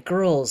my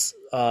girls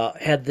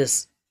had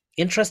this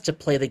interest to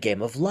play the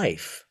game of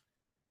Life.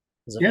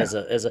 Which is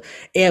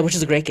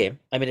a great game.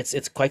 I mean,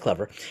 it's quite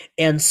clever.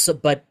 And so,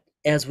 but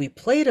as we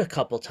played a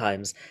couple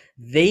times,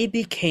 they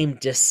became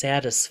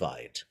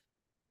dissatisfied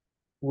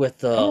with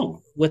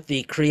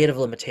the creative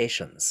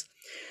limitations.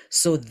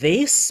 So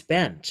they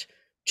spent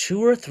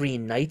 2 or 3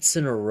 nights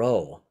in a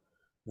row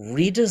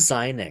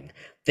redesigning.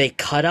 They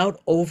cut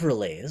out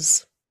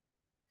overlays.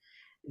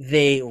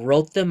 They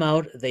wrote them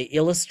out, they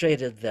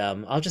illustrated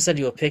them. I'll just send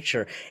you a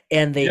picture,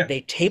 and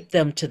they taped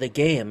them to the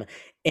game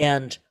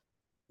and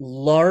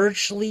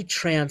largely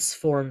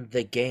transformed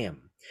the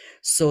game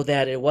so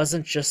that it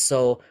wasn't just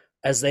so,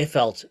 as they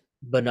felt,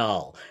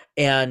 banal.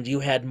 And you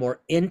had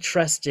more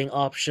interesting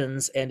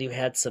options, and you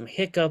had some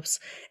hiccups,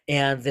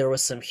 and there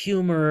was some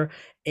humor,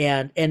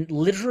 and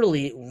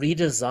literally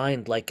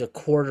redesigned like a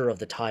quarter of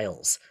the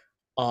tiles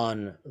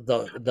on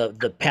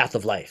the path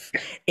of life.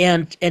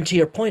 And to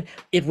your point,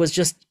 it was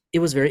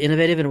very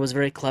innovative, and it was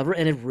very clever,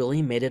 and it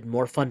really made it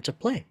more fun to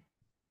play.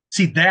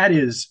 See,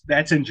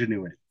 that's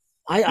ingenuity.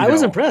 I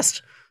was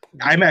impressed.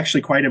 I'm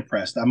actually quite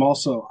impressed. I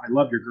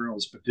love your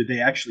girls, but did they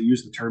actually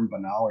use the term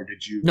banal, or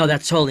did you? No,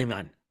 that's totally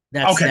mine.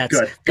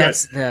 Good.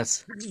 That's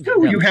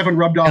you haven't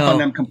rubbed off on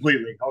them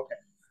completely. Okay.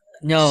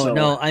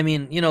 No. I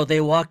mean,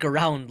 they walk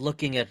around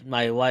looking at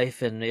my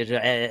wife and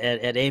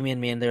at Amy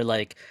and me, and they're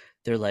like,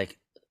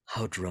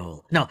 how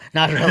droll. No,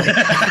 not really.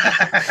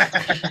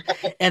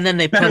 And then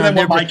they put on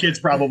their my kids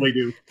probably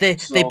do. They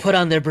put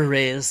on their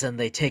berets and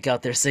they take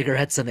out their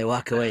cigarettes and they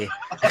walk away.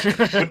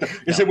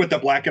 Is it with the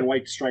black and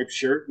white striped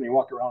shirt and they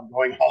walk around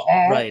going,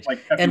 right?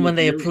 Like, and when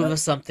they approve of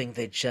something,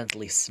 they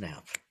gently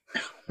snap.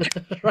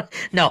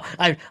 No,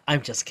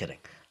 I'm just kidding.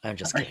 I'm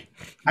just kidding.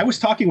 I was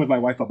talking with my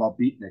wife about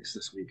Beatniks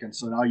this week, and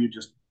so now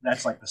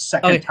that's like the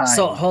second time.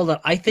 So hold on.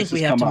 I think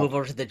we have to move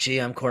over to the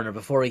GM corner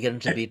before we get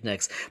into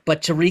Beatniks.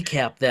 But to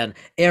recap then,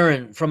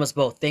 Aaron, from us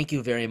both, thank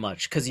you very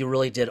much, because you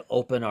really did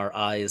open our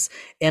eyes.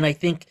 And I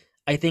think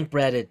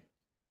Brad,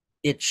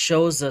 it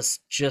shows us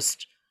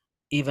just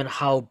even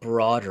how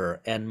broader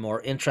and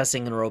more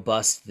interesting and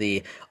robust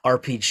the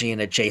RPG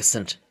and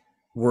adjacent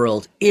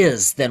world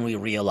is than we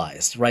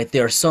realized, right?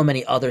 There are so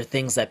many other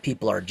things that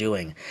people are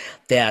doing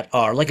that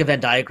are like a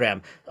Venn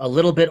diagram, a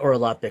little bit or a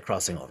lot bit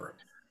crossing over.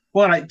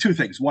 Well, two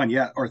things.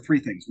 Three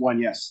things. One,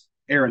 yes,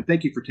 Aaron,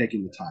 thank you for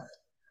taking the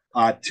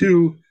time.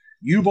 Two,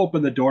 you've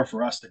opened the door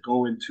for us to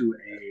go into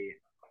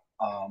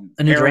an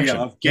area direction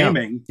of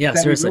gaming that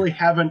seriously. We really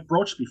haven't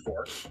broached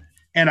before.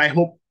 And I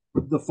hope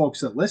the folks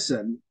that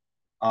listen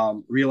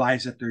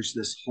realize that there's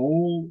this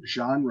whole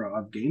genre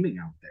of gaming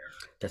out there.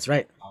 That's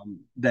right.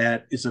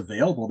 That is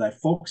available.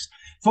 That folks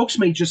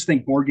may just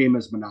think board game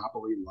is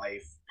Monopoly,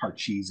 Life,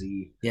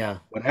 Parcheesi,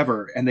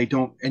 whatever, and they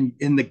don't. And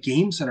in the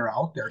games that are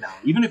out there now,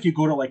 even if you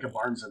go to like a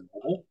Barnes and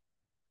Noble,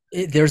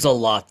 there's a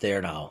lot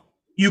there now.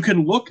 You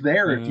can look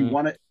there if you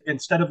want to.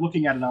 Instead of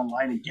looking at it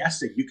online and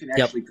guessing, you can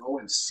actually go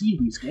and see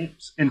these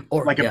games, and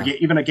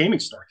even a gaming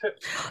store too.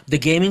 The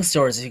gaming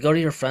stores, if you go to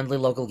your friendly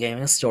local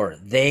gaming store,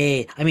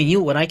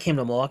 when I came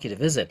to Milwaukee to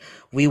visit,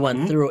 we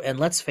went through, and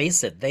let's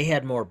face it, they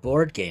had more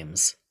board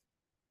games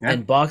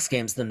and box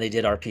games than they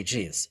did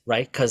RPGs,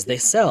 right? Because they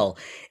sell,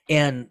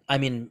 and I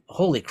mean,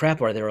 holy crap,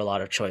 are there a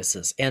lot of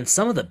choices, and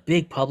some of the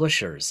big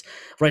publishers,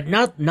 right?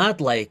 Not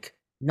like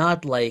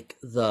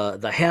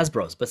the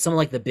Hasbros, but some of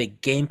like the big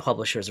game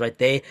publishers, right?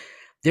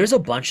 There's a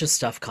bunch of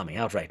stuff coming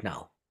out right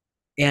now,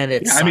 and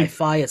it's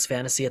sci-fi, it's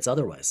fantasy, it's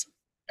otherwise.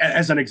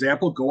 As an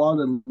example, go out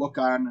and look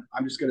on.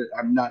 I'm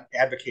not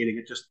advocating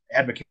it, just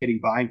advocating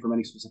buying from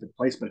any specific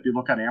place. But if you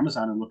look on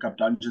Amazon and look up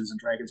Dungeons and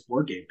Dragons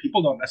board game,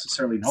 people don't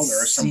necessarily know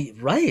there are some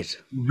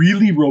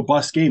really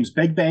robust games.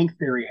 Big Bang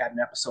Theory had an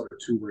episode or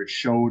two where it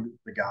showed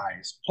the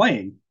guys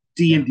playing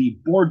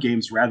D&D board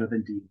games rather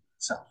than D&D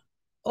itself.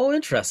 Oh,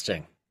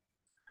 interesting.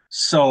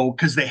 So,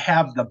 because they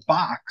have the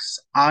box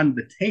on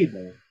the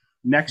table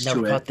next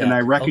to it, and I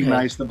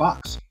recognize the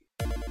box.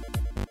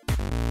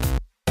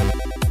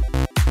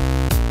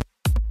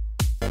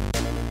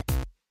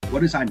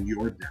 What is on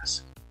your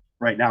desk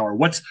right now, or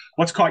what's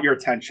caught your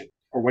attention,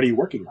 or what are you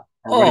working on?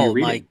 Or what are you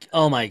reading?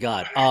 Oh my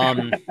God.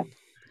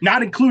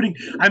 Not including,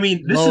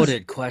 this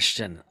loaded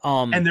question.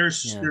 And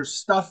there's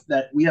stuff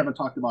that we haven't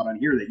talked about on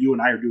here that you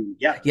and I are doing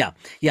together.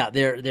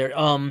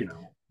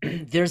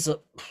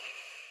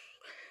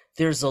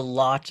 There's a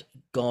lot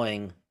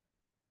going.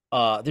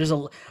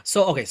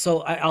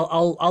 So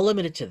I'll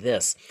limit it to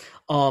this.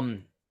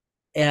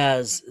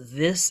 As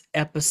this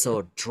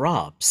episode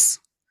drops,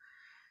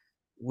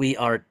 we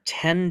are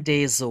 10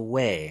 days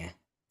away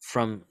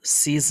from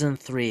season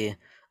 3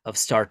 of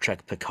Star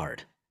Trek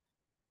Picard.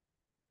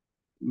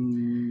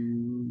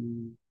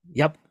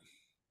 Yep.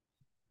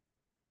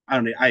 I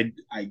don't know.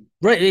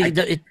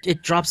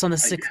 It drops on the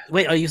 6th.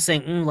 Wait, are you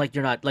saying like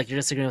you're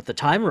disagreeing with the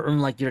time, or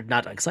like you're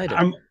not excited?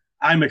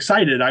 I'm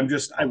excited.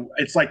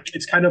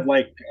 It's kind of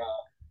like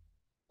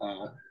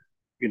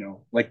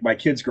like my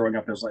kids growing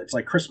up. It's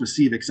like Christmas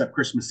Eve, except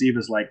Christmas Eve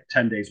is like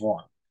 10 days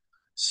long.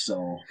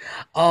 So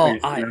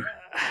I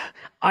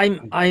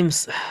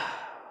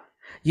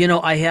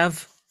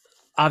have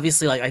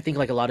obviously, like, I think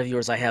like a lot of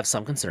viewers, I have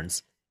some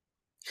concerns.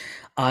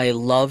 I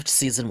loved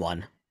season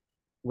 1,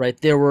 right?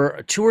 There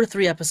were 2 or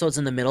 3 episodes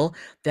in the middle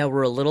that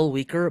were a little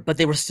weaker, but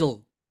they were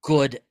still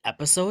good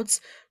episodes.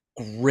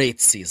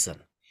 Great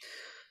season.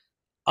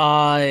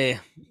 I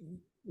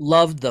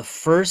loved the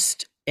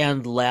first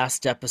and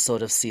last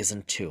episode of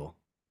season 2.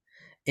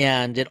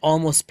 And it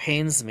almost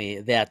pains me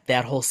that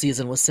that whole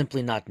season was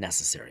simply not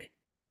necessary.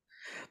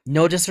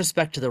 No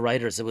disrespect to the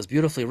writers. It was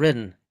beautifully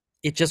written.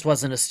 It just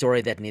wasn't a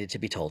story that needed to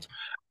be told.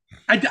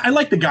 I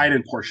like the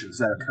Guinan portions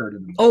that occurred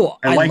in the movie. Oh,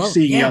 I like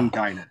seeing young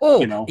Guinan.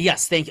 Oh,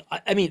 yes, thank you.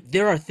 I mean,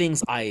 there are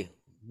things I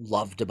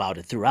loved about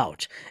it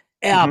throughout.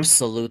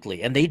 Absolutely.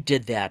 Mm-hmm. And they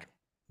did that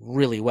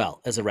really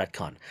well as a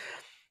retcon.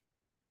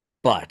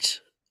 But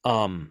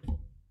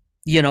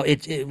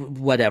it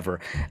whatever.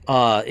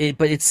 But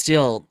it's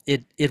still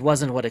it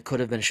wasn't what it could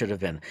have been, should have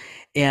been.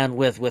 And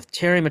with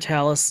Terry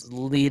Matalas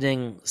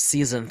leading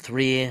season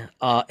 3,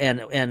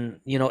 and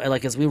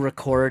like as we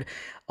record,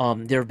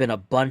 there have been a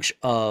bunch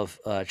of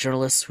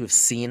journalists who've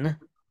seen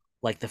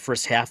like the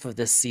first half of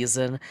this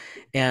season,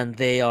 and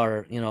they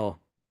are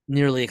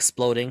nearly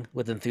exploding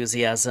with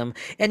enthusiasm.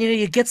 And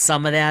you get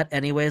some of that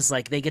anyways,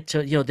 like they get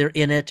to they're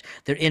in it,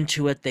 they're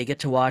into it, they get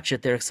to watch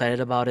it, they're excited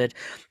about it.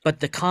 But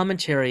the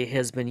commentary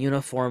has been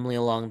uniformly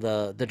along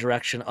the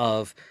direction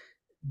of,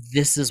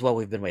 this is what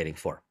we've been waiting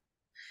for.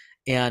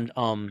 And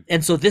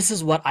so this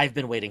is what I've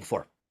been waiting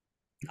for.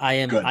 I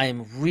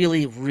am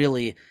really,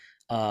 really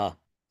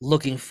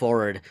looking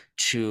forward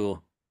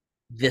to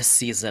this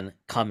season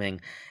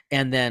coming.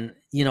 And then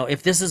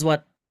if this is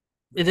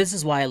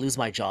why I lose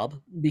my job,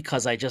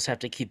 because I just have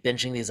to keep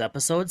binging these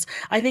episodes,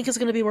 I think it's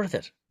going to be worth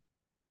it.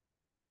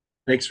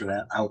 Thanks for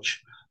that.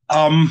 Ouch.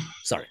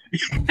 Sorry.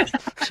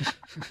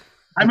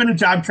 I'm in a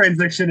job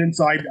transition, and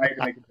so I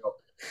make a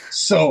joke.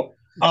 So,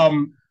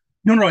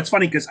 no, it's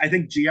funny because I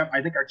think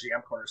our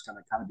GM corners kind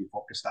of be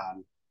focused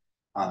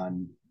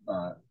on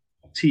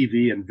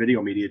TV and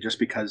video media, just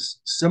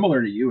because,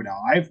 similar to you now,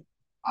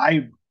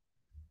 I've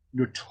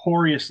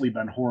notoriously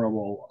been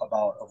horrible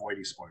about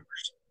avoiding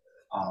spoilers.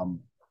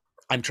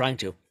 I'm trying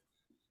to.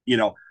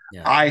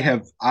 I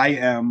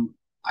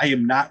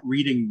am not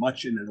reading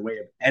much in the way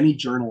of any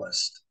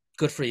journalist.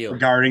 Good for you.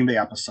 Regarding the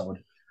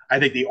episode. I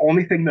think the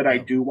only thing that I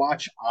do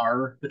watch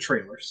are the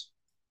trailers.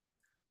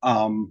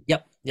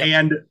 Yep.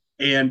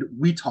 And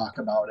we talk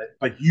about it,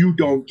 but you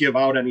don't give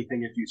out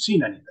anything if you've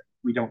seen anything.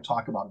 We don't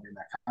talk about it in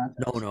that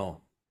context.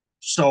 No.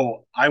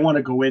 So I want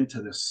to go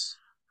into this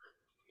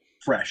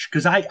fresh,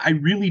 because I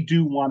really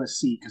do want to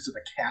see, because of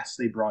the cast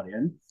they brought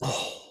in.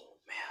 Oh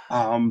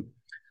man.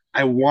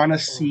 I want to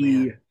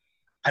see.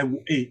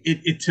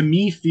 It to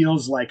me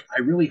feels like,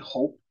 I really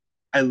hope.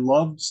 I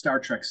loved Star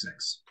Trek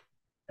 6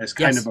 as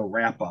kind of a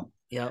wrap up.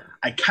 Yeah.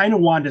 I kind of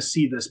want to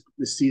see this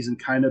season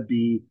kind of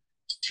be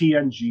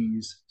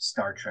TNG's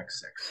Star Trek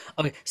 6.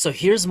 Okay, so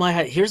here's my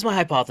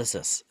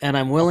hypothesis, and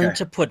I'm willing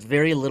to put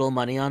very little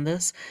money on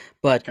this,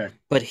 but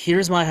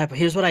here's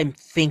what I'm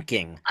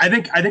thinking. I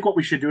think what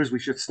we should do is we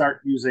should start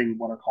using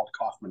what are called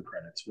Kaufman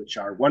credits, which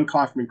are, one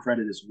Kaufman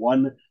credit is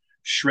one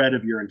shred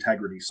of your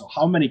integrity. So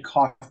how many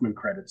Kaufman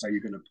credits are you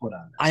going to put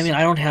on this? I mean,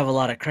 I don't have a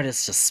lot of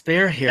credits to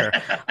spare here.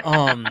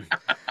 But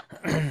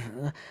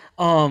you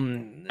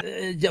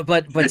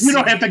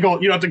don't have to go.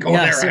 You don't have to go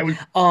there. So,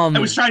 I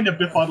was trying to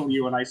befuddle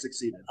you, and I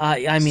succeeded.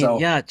 I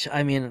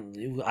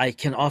mean, I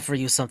can offer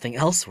you something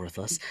else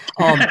worthless.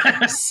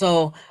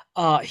 So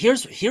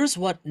here's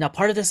what. Now,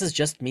 part of this is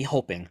just me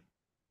hoping,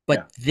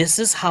 but this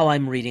is how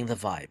I'm reading the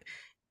vibe.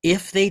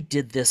 If they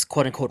did this,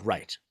 quote unquote,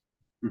 right,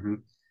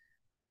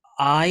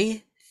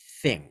 I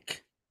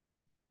think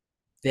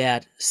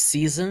that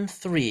season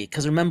 3,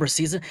 because remember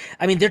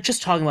they're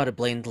just talking about it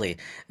blatantly,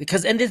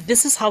 and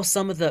this is how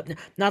some of the,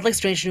 not like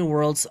Strange New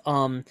Worlds,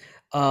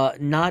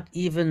 not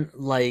even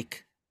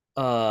like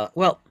not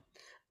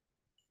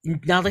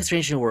like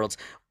Strange New Worlds,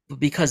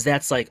 because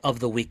that's like of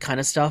the week kind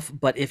of stuff,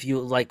 but if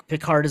you like,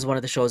 Picard is one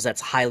of the shows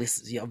that's highly,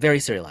 very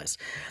serialized.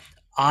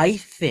 I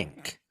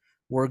think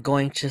we're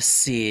going to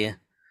see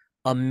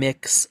a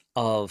mix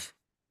of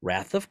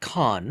Wrath of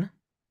Khan,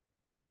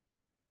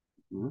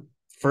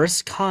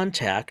 First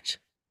Contact,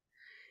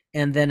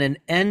 and then an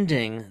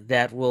ending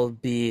that will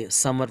be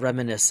somewhat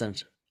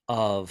reminiscent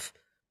of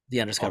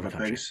the Undiscovered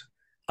Country.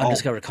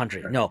 Undiscovered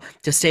Country. No,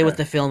 to stay with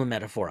the film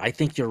metaphor. I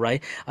think you're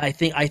right. I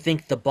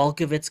think the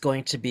bulk of it's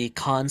going to be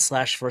Khan /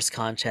 First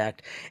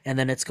Contact, and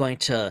then it's going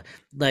to,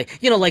 like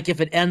if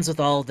it ends with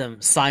all of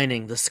them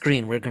signing the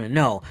screen, we're going to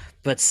know.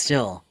 But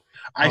still,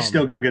 I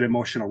still get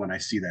emotional when I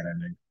see that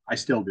ending. I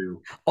still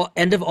do.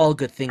 End of All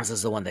Good Things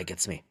is the one that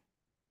gets me.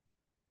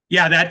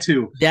 Yeah, that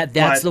too.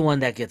 That's the one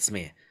that gets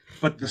me.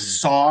 But the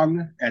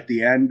song at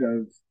the end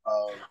of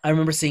I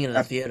remember seeing it in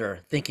the theater,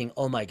 thinking,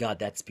 "Oh my God,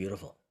 that's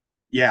beautiful."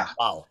 Yeah.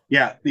 Wow.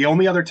 Yeah. The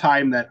only other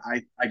time that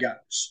I got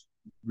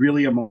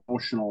really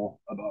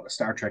emotional about a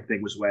Star Trek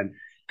thing was when,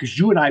 because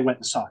you and I went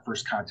and saw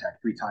First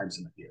Contact 3 times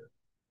in the theater.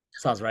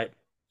 Sounds right.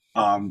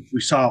 We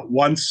saw it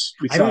once.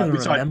 I don't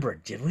even remember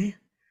it. Did we?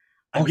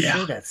 I'm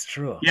sure that's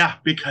true. Yeah,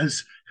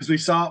 because we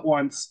saw it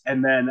once,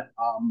 and then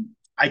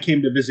I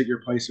came to visit your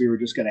place. We were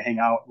just going to hang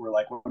out. We're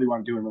like, what do you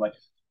want to do? And we're like,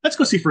 let's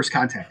go see First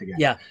Contact again.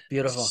 Yeah,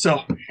 beautiful.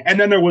 So, and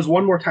then there was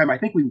one more time. I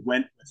think we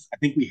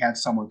had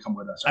someone come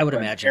with us. I would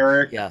imagine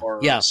Eric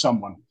or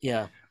someone.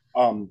 Yeah.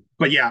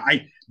 But yeah,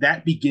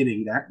 that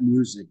beginning, that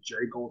music,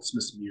 Jerry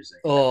Goldsmith's music,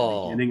 at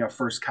the beginning of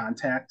First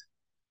Contact,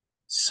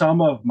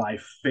 some of my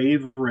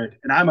favorite,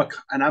 and I'm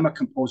a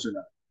composer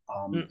now.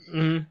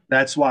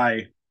 That's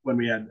why when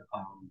we had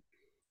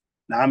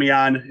Nami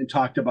on and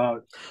talked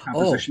about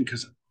composition,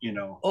 because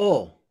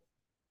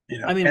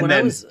I mean, when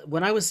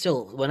I was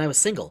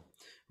single,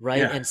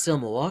 right, and still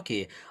in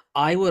Milwaukee,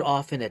 I would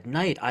often at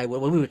night,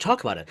 when we would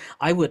talk about it,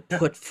 I would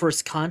put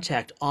First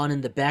Contact on in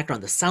the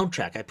background, the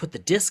soundtrack. I put the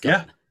disc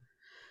on,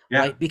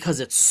 right, because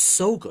it's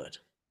so good.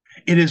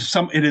 It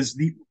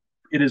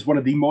is one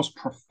of the most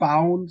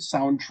profound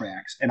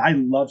soundtracks, and I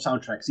love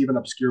soundtracks, even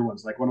obscure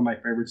ones. Like one of my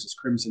favorites is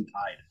Crimson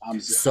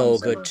Tide. So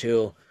good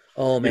too.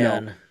 Oh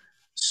man.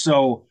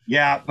 So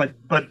yeah, but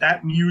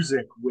that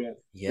music with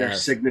their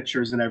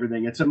signatures and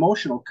everything, it's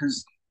emotional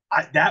because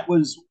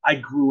I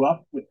grew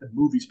up with the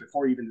movies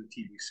before even the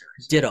TV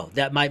series. Ditto.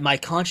 That my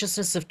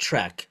consciousness of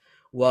Trek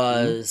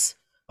was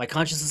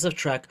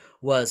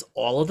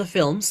all of the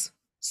films,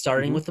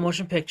 starting with the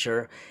motion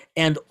picture,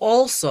 and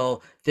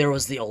also there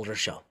was the older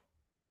show.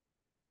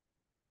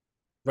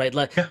 Right,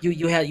 like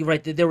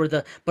there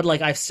were but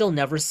like I've still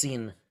never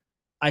seen.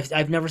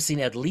 I've never seen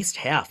at least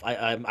half.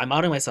 I'm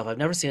outing myself. I've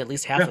never seen at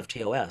least half of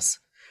TOS.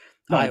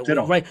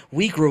 Right.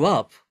 We grew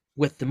up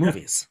with the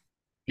movies.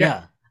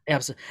 Yeah.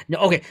 Absolutely. No,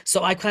 okay.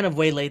 So I kind of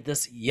waylaid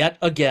this yet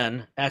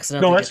again.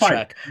 Accidentally. No, that's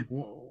fine.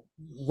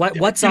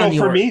 What's on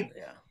your...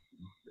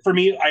 For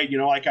me,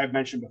 like I've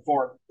mentioned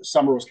before, the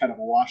summer was kind of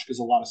a wash because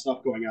a lot of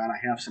stuff going on.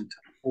 I have some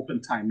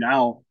open time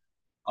now,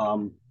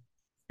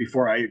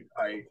 before I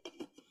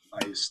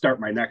start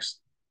my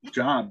next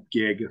job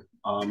gig.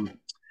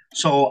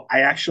 So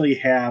I actually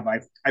have,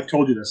 I've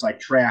told you this, I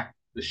track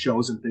the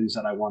shows and things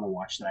that I want to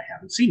watch that I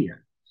haven't seen yet.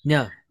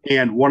 Yeah.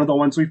 And one of the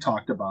ones we've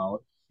talked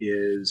about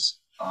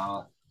is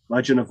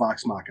Legend of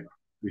Vox Machina.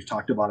 We've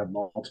talked about it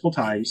multiple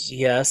times.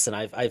 Yes, and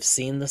I've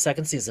seen the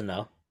second season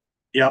now.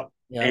 Yep.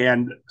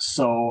 And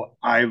so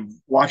I've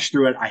watched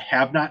through it. I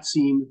have not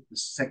seen the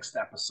 6th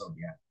episode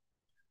yet.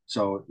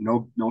 So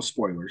no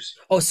spoilers.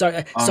 Oh,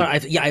 sorry.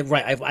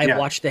 I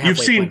watched the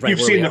halfway point. You've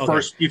seen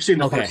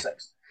the first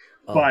 6.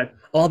 But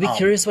I'll be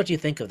curious what you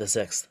think of the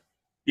 6th.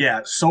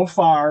 Yeah, so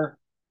far,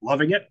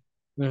 loving it.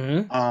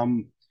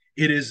 Mm-hmm.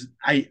 It is.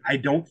 I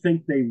don't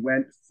think they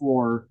went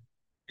for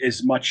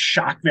as much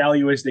shock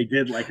value as they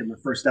did like in the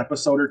first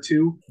episode or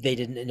two. They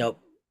didn't. Nope.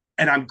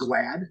 And I'm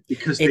glad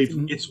because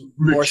it's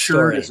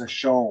matured as a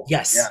show.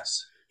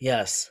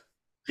 Yes.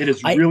 It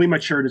is really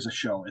matured as a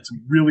show. It's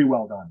really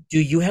well done.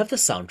 Do you have the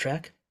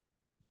soundtrack?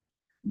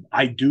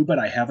 I do, but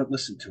I haven't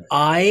listened to it.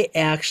 I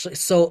actually.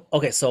 So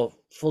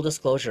full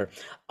disclosure,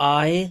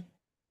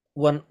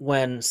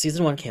 when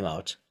season 1 came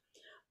out,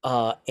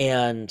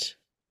 and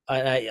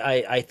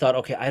I thought,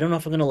 okay, I don't know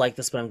if I'm gonna like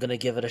this, but I'm gonna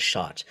give it a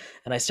shot.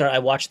 And I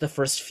watched the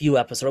first few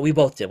episodes. Or we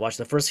both did watch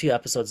the first few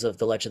episodes of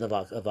The Legend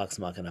of Vox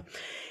Machina,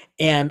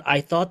 and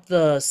I thought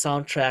the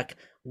soundtrack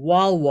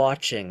while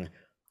watching.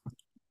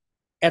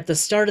 At the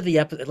start of the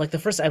episode,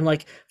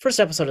 like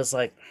first episode is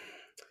like,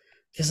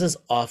 this is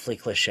awfully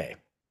cliche.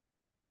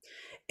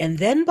 And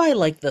then by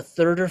like the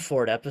 3rd or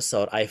 4th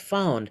episode, I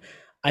found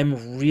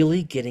I'm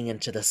really getting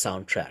into the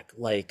soundtrack.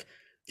 Like,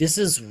 this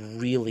is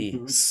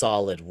really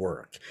solid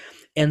work.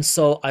 And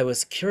so I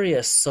was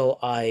curious. So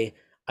I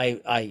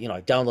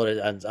downloaded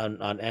it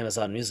on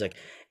Amazon Music,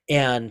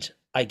 and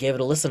I gave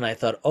it a listen. And I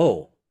thought,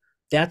 oh,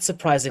 that's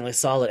surprisingly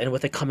solid. And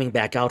with it coming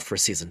back out for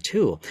season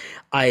 2,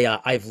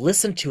 I've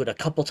listened to it a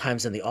couple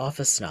times in the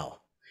office now.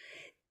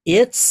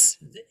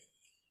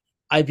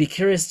 I'd be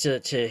curious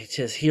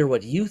to hear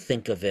what you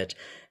think of it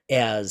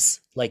as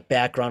like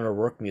background or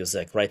work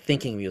music, right?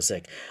 Thinking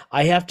music.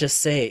 I have to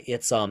say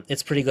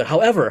it's pretty good.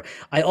 However,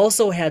 I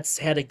also had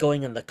it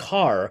going in the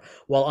car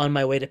while on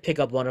my way to pick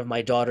up one of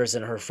my daughters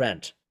and her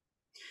friend,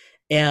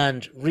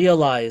 and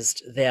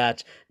realized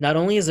that not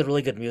only is it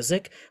really good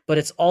music, but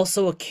it's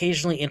also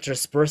occasionally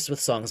interspersed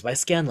with songs by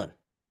Scanlan.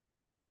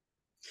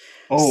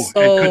 Oh,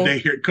 so,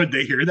 and could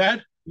they hear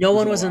that? No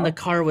one was in the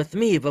car with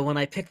me, but when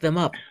I picked them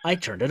up, I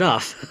turned it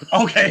off.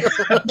 Okay.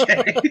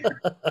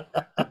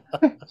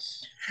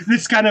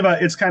 It's kind of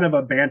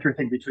a banter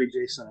thing between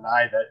Jason and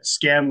I that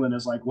Scanlan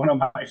is like one of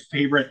my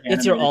favorite.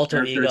 It's your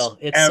alter ego.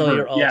 It's ever. So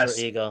your alter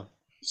ego.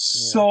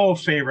 So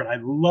favorite. I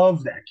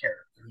love that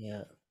character.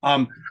 Yeah.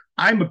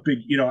 I'm a big,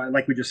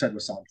 like we just said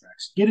with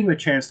soundtracks, getting the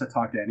chance to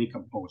talk to any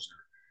composer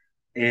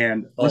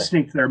and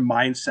listening to their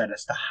mindset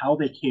as to how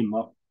they came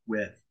up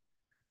with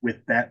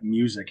that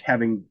music,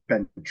 having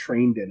been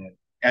trained in it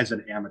as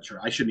an amateur.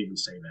 I shouldn't even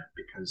say that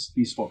because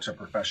these folks are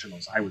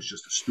professionals. I was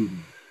just a student.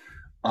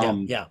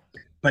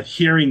 But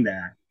hearing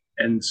that,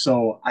 and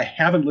so I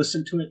haven't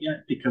listened to it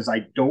yet because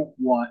I don't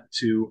want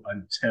to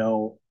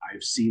until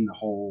I've seen the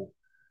whole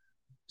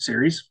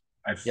series.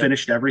 I've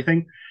finished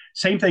everything.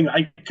 Same thing,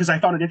 because I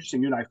found it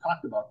interesting. I've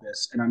talked about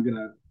this, and I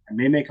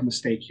may make a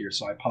mistake here,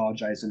 so I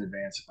apologize in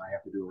advance if I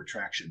have to do a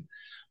retraction.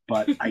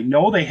 But I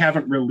know they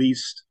haven't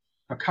released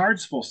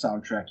Picard's full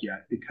soundtrack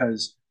yet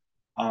because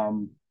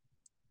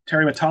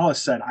Terry Matalas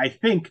said, I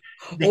think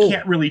they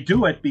can't really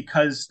do it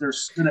because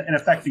there's going to, in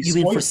effect, these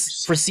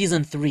spoilers. For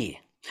season 3.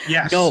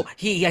 Yes. No,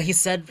 he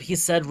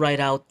said right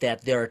out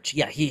that there are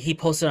he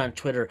posted on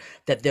Twitter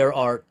that there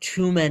are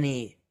too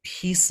many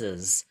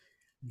pieces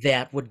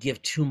that would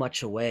give too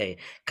much away,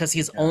 because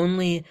he's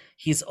only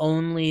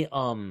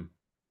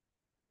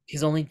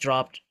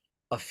dropped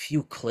a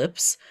few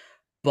clips,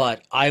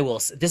 but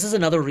this is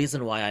another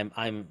reason why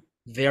I'm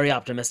very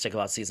optimistic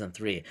about season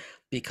 3,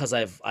 because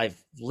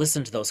I've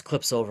listened to those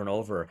clips over and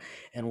over,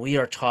 and we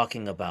are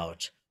talking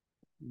about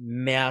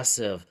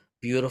massive,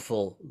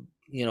 beautiful,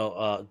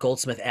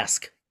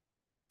 Goldsmith-esque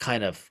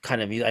kind of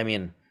music. I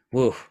mean,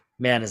 woo,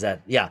 man, is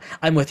that, yeah.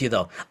 I'm with you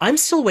though. I'm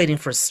still waiting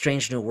for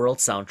Strange New World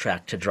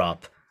soundtrack to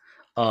drop.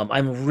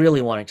 I'm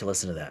really wanting to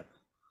listen to that.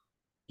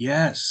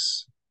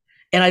 Yes.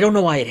 And I don't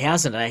know why it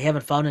hasn't, and I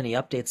haven't found any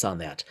updates on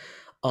that.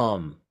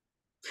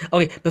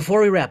 Okay,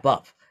 before we wrap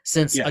up,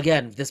 since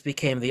again this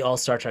became the All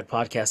Star Trek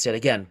podcast yet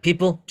again,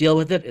 people, deal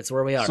with it. It's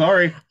where we are.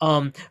 Sorry.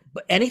 But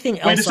anything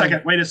else?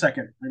 Wait a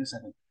second.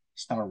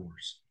 Star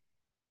Wars.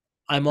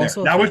 I'm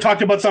also now we've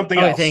talked about something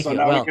else. Thank you.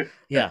 Well,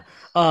 yeah.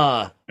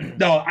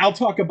 No, I'll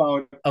talk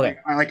about. Okay.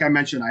 Like I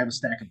mentioned, I have a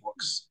stack of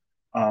books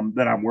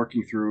that I'm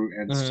working through,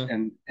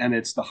 and and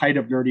it's the height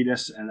of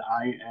nerdiness, and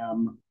I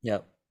am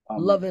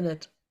loving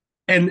it.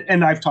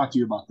 And I've talked to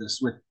you about this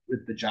with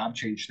the job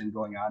change thing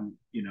going on.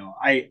 You know,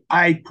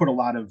 I put a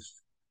lot of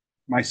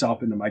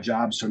myself into my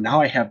job, so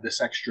now I have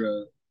this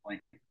extra, I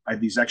have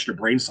these extra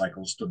brain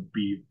cycles to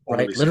be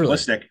overly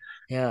simplistic.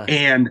 Yeah,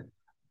 and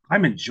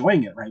I'm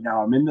enjoying it right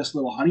now. I'm in this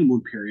little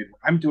honeymoon period where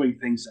I'm doing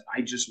things that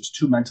I just was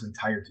too mentally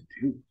tired to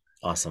do.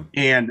 Awesome.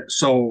 And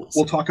so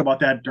we'll talk about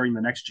that during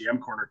the next GM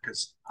corner,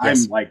 because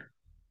I'm like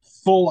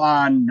full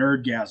on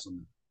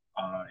nerdgasm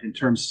in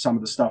terms of some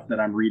of the stuff that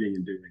I'm reading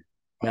and doing.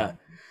 Yeah.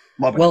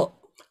 Love it. Well,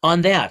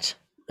 on that,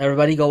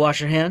 everybody go wash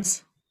your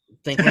hands.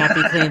 Think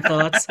happy, clean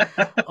thoughts.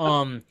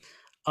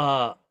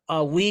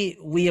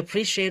 We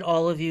appreciate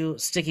all of you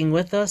sticking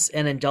with us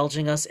and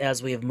indulging us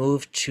as we have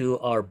moved to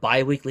our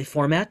bi-weekly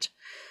format.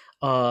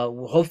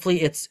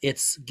 Hopefully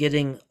it's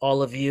getting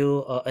all of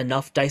you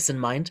enough dice in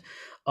mind.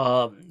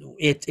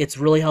 It's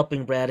really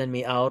helping Brad and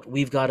me out.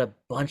 We've got a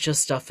bunch of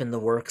stuff in the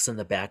works in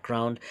the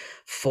background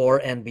for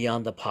and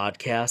beyond the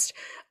podcast.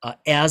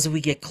 As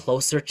we get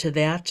closer to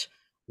that,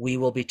 we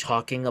will be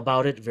talking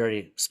about it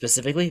very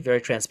specifically,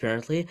 very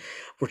transparently.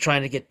 We're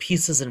trying to get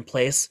pieces in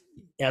place,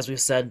 as we've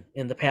said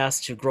in the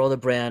past, to grow the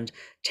brand,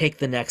 take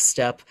the next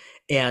step,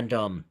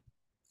 and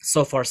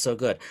so far so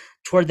good.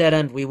 Toward that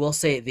end, we will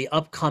say the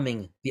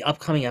upcoming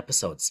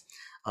episodes,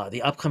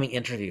 the upcoming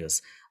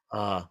interviews,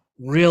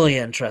 really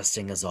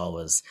interesting as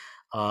always,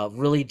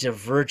 really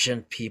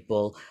divergent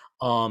people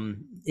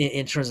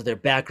in terms of their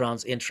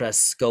backgrounds,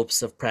 interests,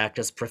 scopes of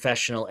practice,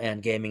 professional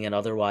and gaming and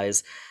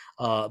otherwise.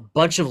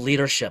 Bunch of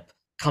leadership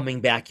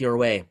coming back your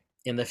way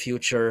in the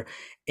future,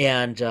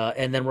 and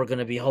then we're going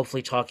to be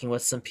hopefully talking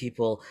with some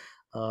people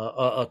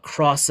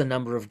across a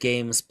number of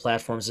games,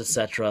 platforms,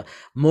 etc.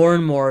 More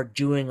and more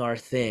doing our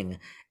thing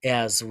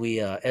as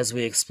we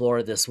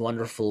explore this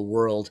wonderful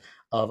world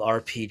of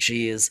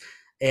RPGs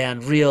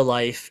and real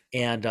life,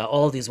 and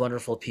all these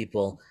wonderful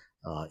people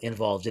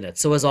involved in it.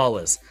 So as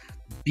always,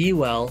 be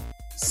well,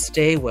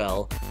 stay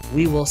well.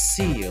 We will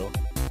see you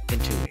in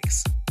 2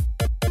 weeks.